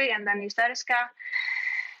recovery and then Jizerska.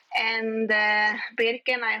 And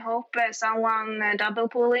Birken, I hope someone double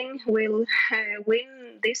pulling will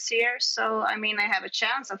win this year. So, I mean, I have a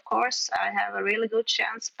chance, of course. I have a really good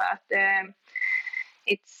chance, but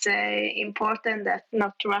it's important that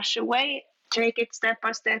not to rush away. Take it step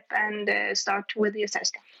by step and start with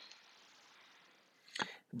Jizerska.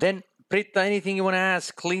 Then, Britta, anything you want to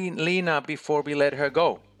ask Lina before we let her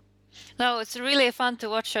go? No, it's really fun to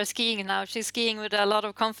watch her skiing now. She's skiing with a lot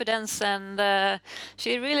of confidence, and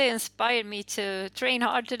she really inspired me to train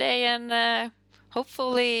hard today and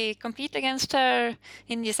hopefully compete against her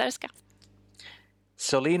in Jizerska.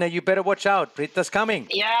 So, Lina, you better watch out. Britta's coming.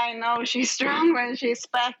 Yeah, I know. She's strong when she's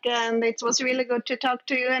back, and it was really good to talk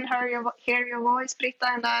to you and hear your voice, Britta,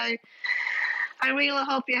 and I really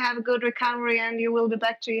hope you have a good recovery and you will be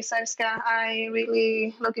back to Jizerska. I'm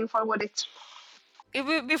really looking forward to it. It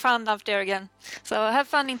will be fun up there again. So have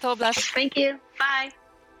fun in Torblas. Thank you. Bye.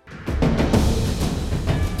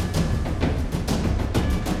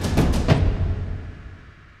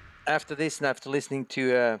 After this, and after listening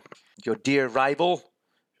to your dear rival,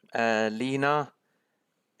 Lina,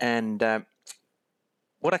 and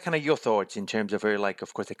what are kind of your thoughts in terms of her, like,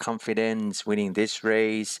 of course, the confidence, winning this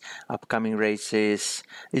race, upcoming races?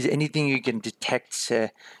 Is there anything you can detect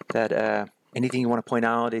that... anything you want to point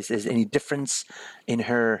out? Is any difference in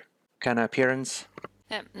her kind of appearance?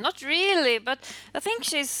 Not really, but I think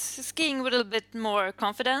she's skiing with a little bit more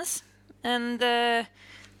confidence. And they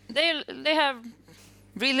have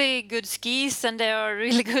really good skis, and they are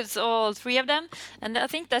really good, all 3 of them. And I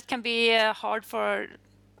think that can be hard for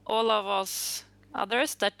all of us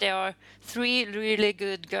others, that there are 3 really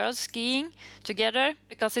good girls skiing together,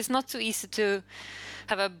 because it's not so easy to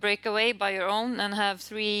have a breakaway by your own and have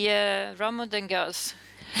 3 Ramudden girls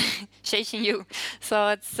chasing you. So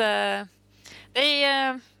it's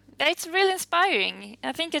really inspiring.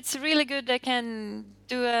 I think it's really good. They can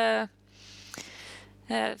do a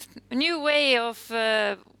new way of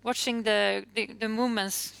watching the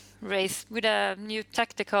movements race with a new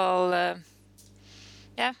tactical.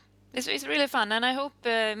 It's really fun, and I hope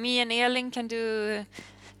me and Elin can do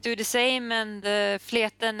do the same, and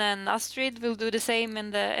Fleten and Astrid will do the same in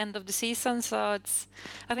the end of the season. So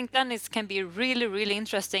I think then it can be really, really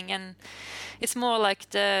interesting, and it's more like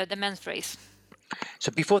the men's race.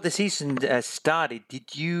 So before the season started,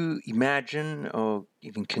 did you imagine or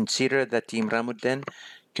even consider that Team Ramudden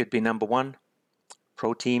could be number one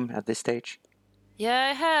pro team at this stage? Yeah,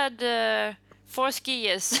 I had 4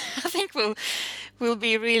 skiers. I think will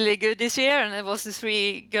be really good this year, and it was the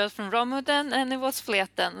 3 girls from Ramudden, and it was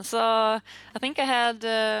Fleten. So I think I had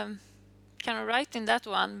kind of right in that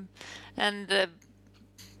one, and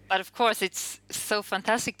but of course it's so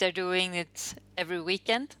fantastic they're doing it every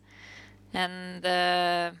weekend, and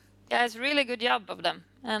yeah, it's a really good job of them,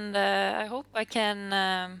 and I hope I can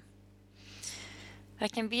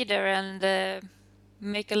be there and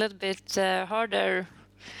make a little bit harder.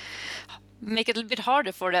 Make it a little bit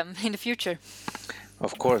harder for them in the future.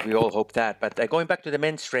 Of course, we all hope that. But going back to the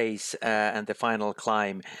men's race and the final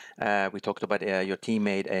climb, we talked about your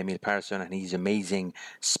teammate Emil Persson and his amazing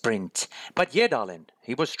sprint. But Jedalen,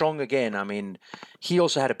 he was strong again. I mean, he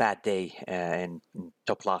also had a bad day in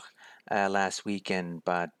Toplach last weekend,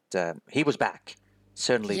 but he was back.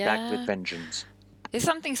 Certainly back with vengeance. There's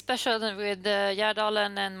something special with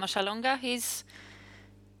Jedalen and Marcialonga. He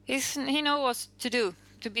knows what to do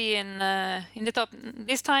to be in the top.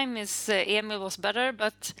 This time Emil was better,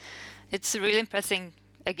 but it's really impressive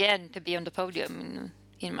again to be on the podium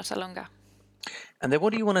in Marcialonga. And then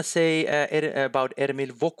what do you want to say about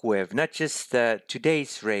Ermil Vokuev? Not just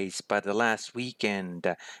today's race, but the last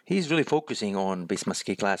weekend. He's really focusing on Visma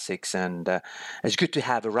Ski Classics, and it's good to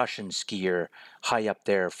have a Russian skier high up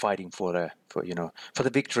there fighting for the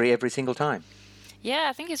victory every single time.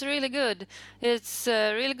 Yeah, I think it's really good. It's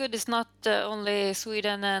really good. It's not only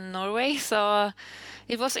Sweden and Norway, so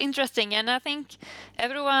it was interesting. And I think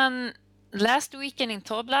everyone last weekend in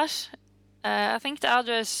Toblach, I think the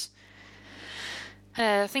others,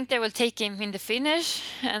 I think they will take him in the finish,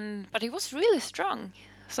 but he was really strong.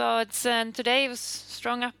 So today it was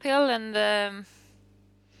strong uphill, and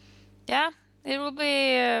yeah, it will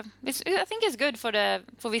be. I think it's good for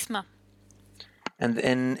Visma. And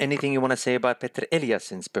anything you want to say about Petter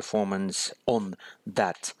Eliassen's performance on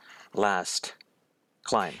that last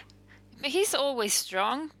climb? He's always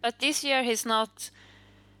strong, but this year he's not.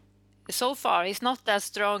 So far, he's not that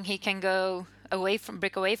strong. He can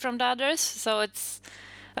break away from the others. So I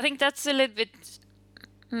think that's a little bit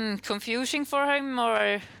confusing for him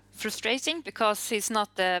or frustrating, because he's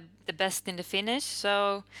not the best in the finish.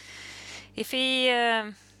 So if he.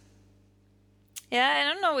 Yeah, I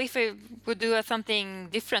don't know if he would do something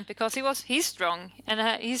different, because he's strong, and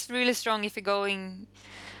he's really strong if he's going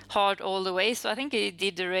hard all the way. So I think he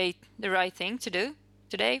did the right thing to do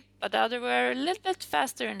today, but the other were a little bit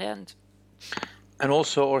faster in the end. And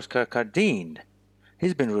also Oskar Kardin,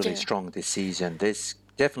 he's been really strong this season. This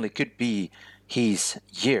definitely could be his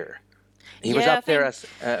year. He was up there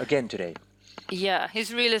again today. Yeah,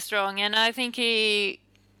 he's really strong, and I think he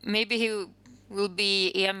will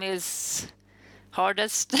be Emil's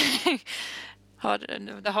hardest, the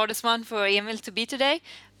hardest one for Emil to beat today.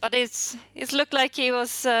 But it looked like he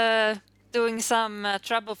was doing some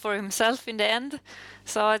trouble for himself in the end.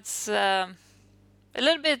 So it's a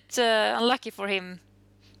little bit unlucky for him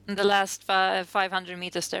in the last 500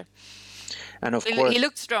 meters there. And of course, he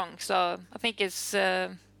looked strong. So I think it's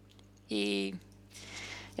if he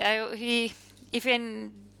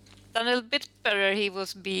had done a little bit better, he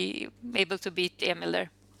was be able to beat Emil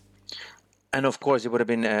there. And of course, it would have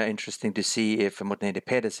been interesting to see if Morten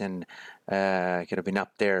Pedersen could have been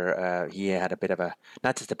up there. He had a bit of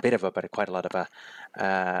not just a bit of but quite a lot of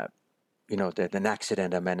an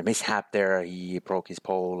accident, a mishap there. He broke his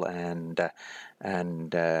pole and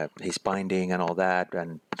his binding and all that.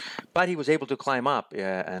 But he was able to climb up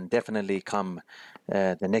and definitely come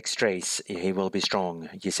the next race. He will be strong.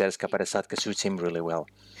 Jizerska Parasatka suits him really well.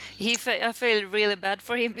 I feel really bad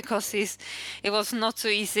for him, because it was not so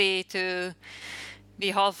easy to be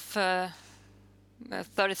half 30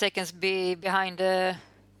 seconds behind the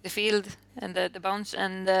field and the bounce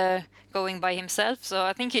and going by himself. So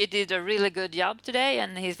I think he did a really good job today,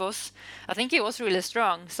 and I think he was really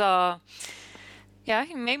strong. So yeah,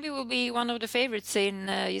 he maybe will be one of the favorites in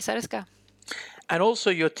Jizerska. And also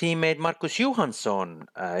your teammate Markus Johansson.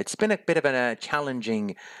 It's been a bit of a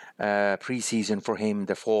challenging preseason for him.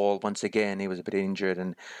 The fall, once again, he was a bit injured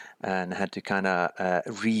and had to kind of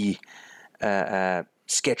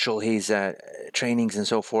schedule his trainings and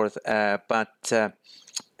so forth. But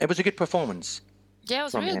it was a good performance. Yeah, it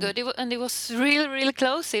was really good. And it was really, really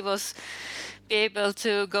close. He was be able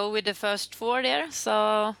to go with the first 4 there.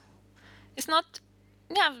 So it's not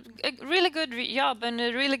yeah, a really good job and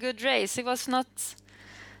a really good race. It was not.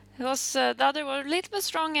 It was the other were a little bit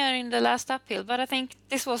stronger in the last uphill, but I think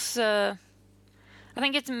this was. I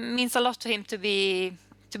think it means a lot to him to be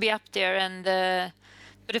up there, and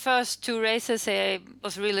for the first two races I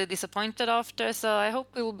was really disappointed after. So I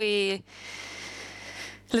hope we will be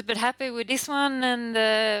a little bit happy with this one and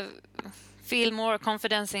feel more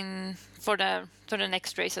confidence for the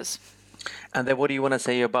next races. And then what do you want to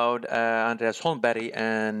say about Andreas Holmberg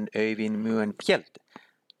and Øyvind Moen Fjeld,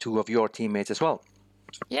 two of your teammates as well?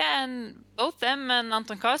 Yeah, and both them and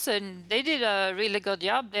Anton Carlsen, they did a really good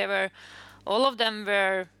job. All of them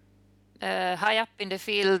were high up in the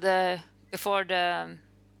field before the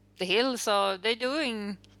hill, so they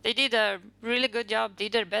did a really good job,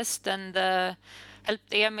 did their best, and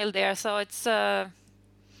helped Emil there. So it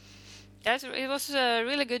was a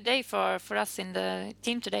really good day for us in the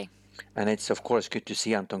team today. And it's of course good to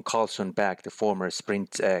see Anton Carlsson back, the former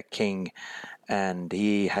sprint king, and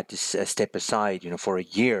he had to step aside, for a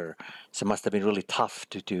year. So it must have been really tough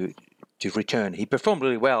to return. He performed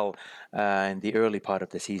really well in the early part of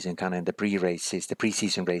the season, kind of in the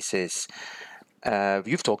pre-season races.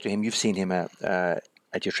 You've talked to him, you've seen him at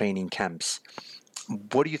your training camps.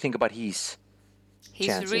 What do you think about his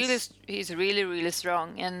chances? He's really, really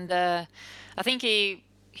strong, and I think he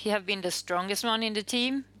have been the strongest one in the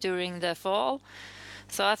team during the fall.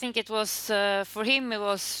 So I think it was for him, it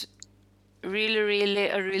was really, really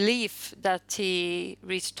a relief that he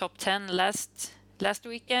reached top 10 last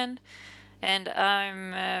weekend, and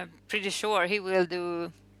I'm pretty sure he will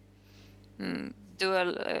do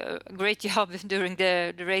a great job during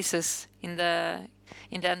the races in the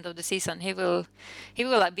end of the season. He will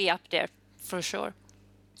be up there for sure.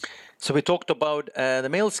 So we talked about the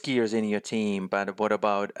male skiers in your team, but what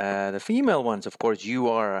about the female ones? Of course, you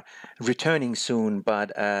are returning soon, but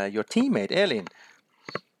your teammate Elin.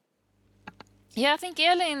 Yeah, I think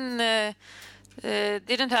Elin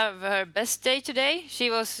didn't have her best day today. She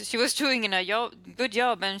was doing a good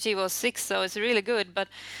job, and she was sixth, so it's really good. But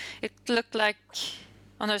it looked like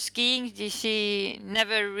on her skiing, she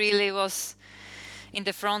never really was in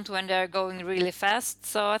the front when they're going really fast.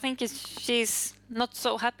 So I think she's not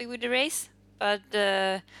so happy with the race. But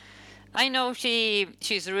I know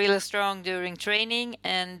she's really strong during training,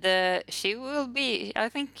 and she will be. I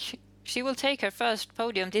think she will take her first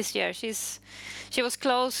podium this year. She was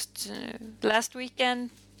closed last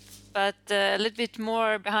weekend, but a little bit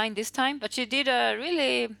more behind this time. But she did a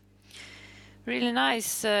really, really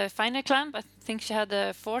nice final climb. I think she had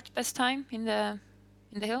the fourth best time in the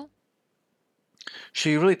hill. So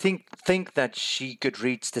you really think that she could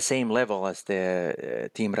reach the same level as the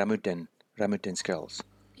team Ramudden's girls?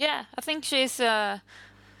 Yeah, I think she's on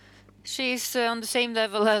the same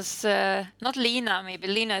level as not Lina. Maybe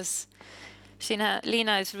Lina is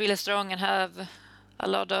really strong and have a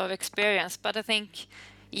lot of experience, but I think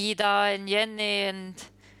Ida and Jenny and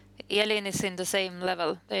Elin is in the same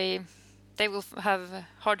level. They will have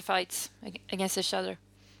hard fights against each other.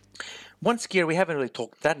 One skier we haven't really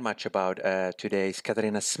talked that much about today is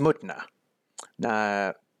Katarina Smutna.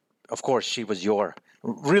 Of course, she was your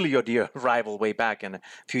dear rival way back, and a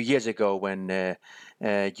few years ago when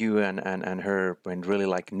you and her went really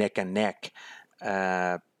like neck and neck.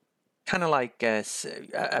 Kind of like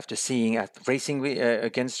after racing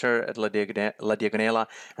against her at La Diagonela,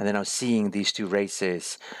 and then now seeing these two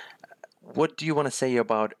races. What do you want to say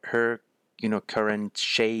about her? Current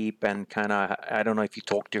shape and kind of, I don't know if you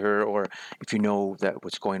talk to her or if you know that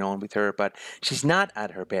what's going on with her, but she's not at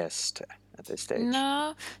her best at this stage.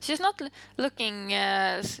 No, she's not looking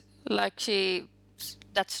like she's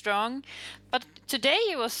that strong. But today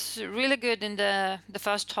it was really good in the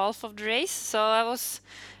first half of the race. So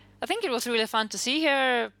I think it was really fun to see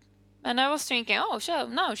her. And I was thinking,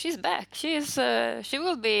 no, she's back. She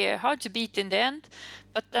will be hard to beat in the end.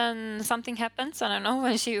 But then something happens. I don't know,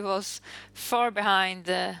 when she was far behind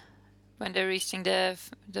when they're reaching the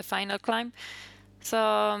final climb. So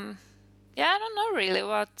I don't know really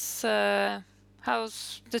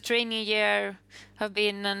how's the training year have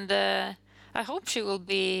been, and I hope she will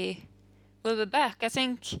be back. I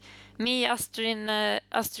think me, Astrid,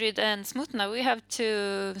 and Smutna, we have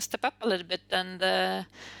to step up a little bit and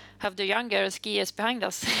have the younger skiers behind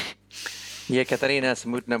us. Yeah, Katarina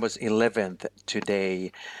Smutna was 11th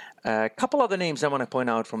today. A couple other names I want to point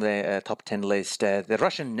out from the top 10 list. The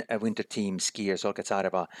Russian winter team skiers, Olga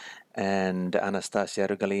Tsareva and Anastasia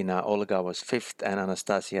Rugalina. Olga was 5th and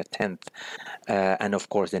Anastasia 10th. And of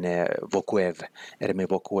course, then Ermi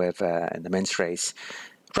Vokuev in the men's race.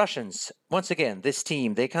 Russians, once again, this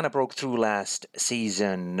team, they kind of broke through last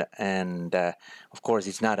season. And of course,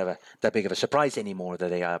 it's not that big of a surprise anymore that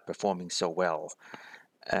they are performing so well.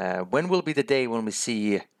 When will be the day when we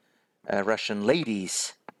see Russian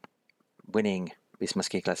ladies winning Visma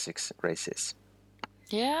Ski Classics races?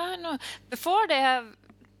 Yeah, no. Before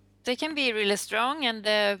they can be really strong. And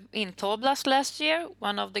in Toblast last year,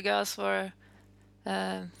 one of the girls were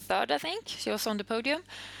third, I think. She was on the podium.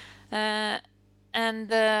 I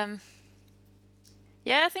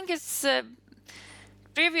think it's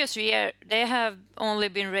previous year they have only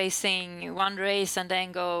been racing one race and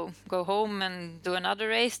then go home and do another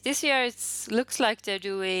race. This year it looks like they're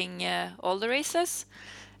doing all the races,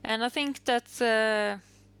 and I think that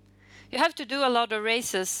you have to do a lot of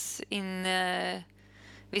races in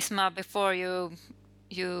Visma before you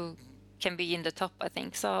can be in the top, I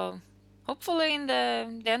think. So hopefully in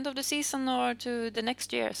the end of the season or to the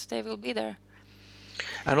next years they will be there.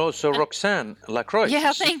 And also Roxanne Lacroix. Yeah,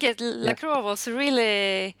 I think Lacroix was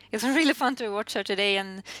really fun to watch her today,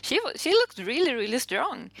 and she looked really, really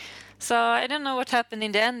strong. So I don't know what happened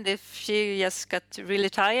in the end, if she just got really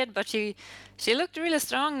tired, but she looked really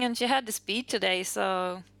strong and she had the speed today.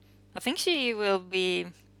 So I think she will be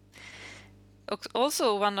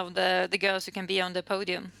also one of the girls who can be on the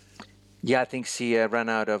podium. Yeah, I think she ran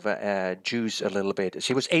out of juice a little bit.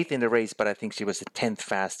 She was 8th in the race, but I think she was the 10th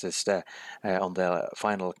fastest on the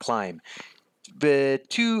final climb. The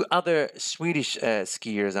two other Swedish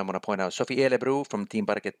skiers I want to point out, Sophie Elebro from Team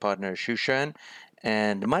Barket partner Sjusjön,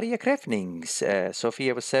 and Maria Krefnings.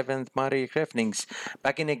 Sophia was 7th, Maria Krefnings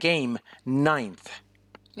back in the game, 9th.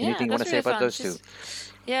 Yeah, anything you want to say about those two?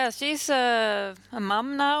 Yeah, she's a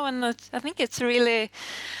mom now, and I think it's really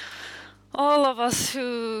all of us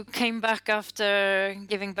who came back after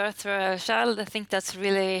giving birth to a child. I think that's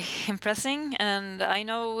really impressive, and I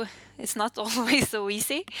know it's not always so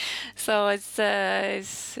easy. So it's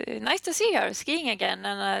nice to see her skiing again,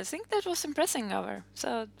 and I think that was impressive of her.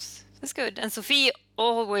 So it's good. And Sophie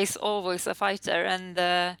always a fighter, and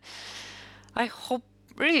I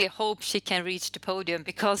really hope she can reach the podium,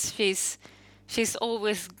 because she's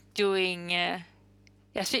always doing her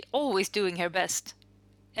best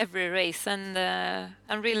every race, and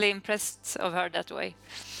I'm really impressed of her that way.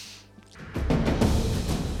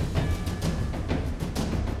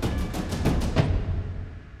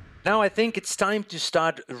 Now I think it's time to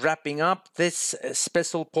start wrapping up this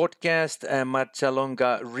special podcast,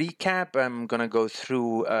 Marcialonga recap. I'm going to go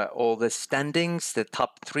through all the standings, the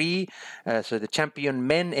top 3. So the champion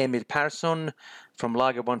men, Emil Persson from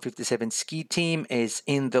Lager 157 ski team, is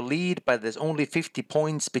in the lead, but there's only 50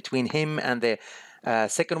 points between him and the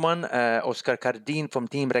second one, Oskar Kardin from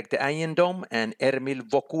Team Rekte Eiendom, and Ermil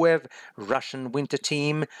Vokuev, Russian winter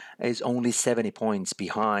team, is only 70 points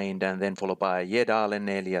behind, and then followed by Jedalen,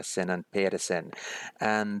 Eliassen, and Pedersen.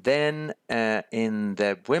 And then in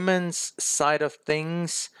the women's side of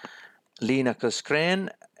things, Lina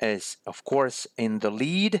Koskren is, of course, in the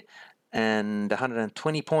lead, and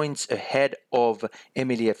 120 points ahead of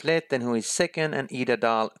Emilie Fleten, who is second, and Ida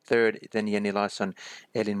Dahl third, then Jenny Larsson,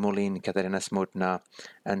 Elin Molin, Katarina Smutna,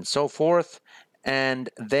 and so forth. And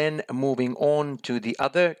then moving on to the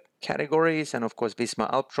other categories, and of course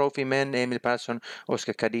Visma Alp Trophy men, Emil Persson,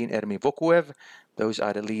 Oskar Kardin, Ermi Vokuev. Those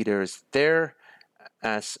are the leaders there,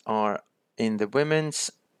 as are in the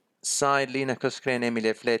women's side, Lina Koskren,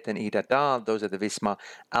 Emilie Fleten, and Ida Dahl. Those are the Visma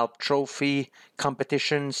Alp Trophy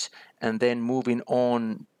competitions. And then moving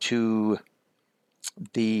on to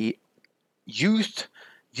the youth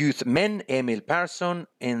men, Emil Persson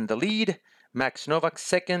in the lead, Max Novak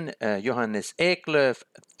second, Johannes Eklöf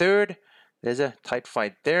third. There's a tight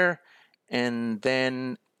fight there. And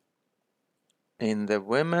then in the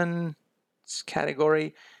women's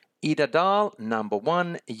category, Ida Dahl, number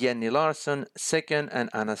 1, Jenny Larsson, second, and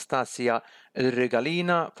Anastasia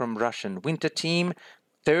Regalina from Russian winter team,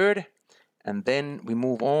 third. And then we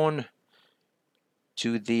move on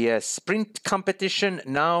to the sprint competition.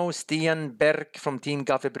 Now Stian Berg from Team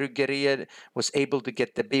Gaffe Bryggerier was able to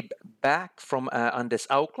get the bib back from Anders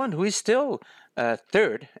Aukland, who is still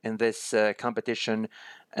third in this competition.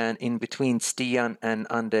 And in between Stian and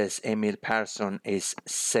Anders, Emil Persson is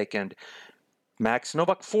second. Max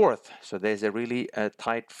Novak fourth. So there's a really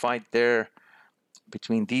tight fight there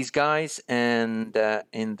between these guys. And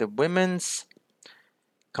in the women's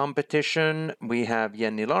competition, we have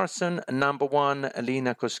Jenny Larsson, number 1,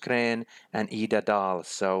 Lina Koskren, and Ida Dahl.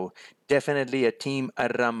 So definitely a Team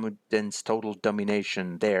Ramuden's total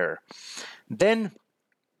domination there. Then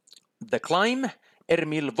the climb,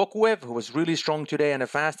 Ermil Vokuev, who was really strong today and the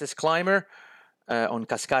fastest climber on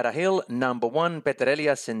Cascada Hill, number 1, Peter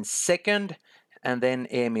Eliasson second, and then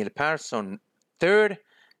Emil Persson third.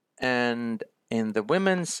 And in the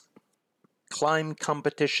women's climb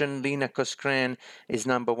competition, Lina Koskren is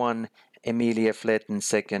number 1, Emilia Fletten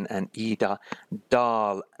second, and Ida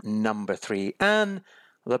Dahl number 3. And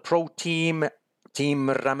the pro team, Team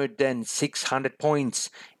Ramudden, 600 points,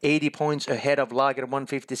 80 points ahead of Lager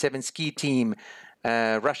 157 ski team.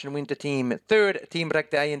 Russian winter team third, Team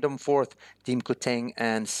Rakte Eiendom fourth, Team Koteng,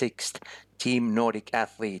 and sixth, Team Nordic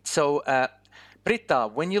Athlete. So, Britta,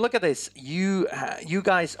 when you look at this, you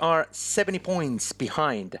guys are 70 points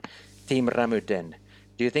behind Team Ramudden.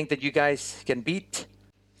 Do you think that you guys can beat?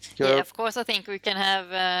 Yeah, of course. I think we can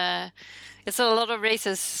have. It's a lot of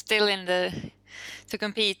races still to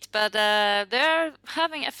compete, but they're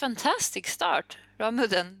having a fantastic start,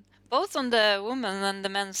 Ramudden, both on the women and the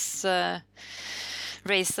men's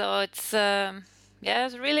race. So it's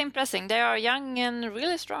it's really impressive. They are young and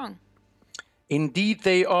really strong. Indeed,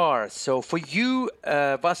 they are. So for you,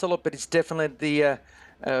 Vasaloppet is definitely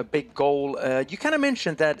the big goal. You kind of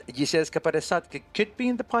mentioned that Jizerska Padesatka could be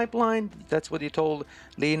in the pipeline. That's what you told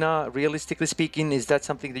Lena. Realistically speaking, is that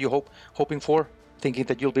something that you're hoping for? Thinking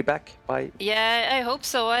that you'll be back by? Yeah, I hope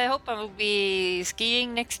so. I hope I will be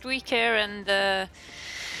skiing next week here and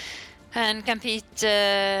compete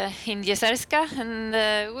in Jizerska, and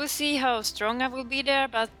we'll see how strong I will be there.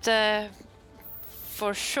 But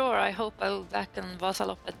for sure, I hope I will be back in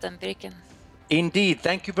Vasaloppet and Birken. Indeed.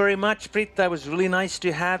 Thank you very much, Britta. It was really nice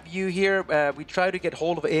to have you here. We tried to get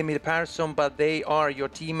hold of Emil Persson, but they are your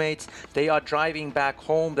teammates. They are driving back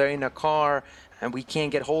home. They're in a car, and we can't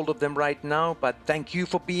get hold of them right now. But thank you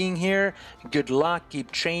for being here. Good luck.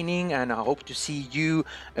 Keep training, and I hope to see you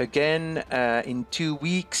again in 2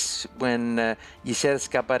 weeks when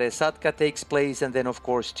Jizerska Padesatka takes place, and then, of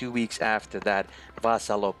course, 2 weeks after that,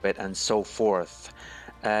 Vasaloppet and so forth.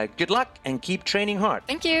 Good luck, and keep training hard.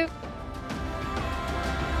 Thank you.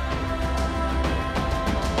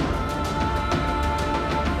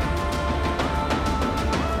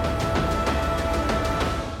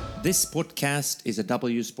 This podcast is a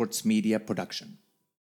W Sports Media production.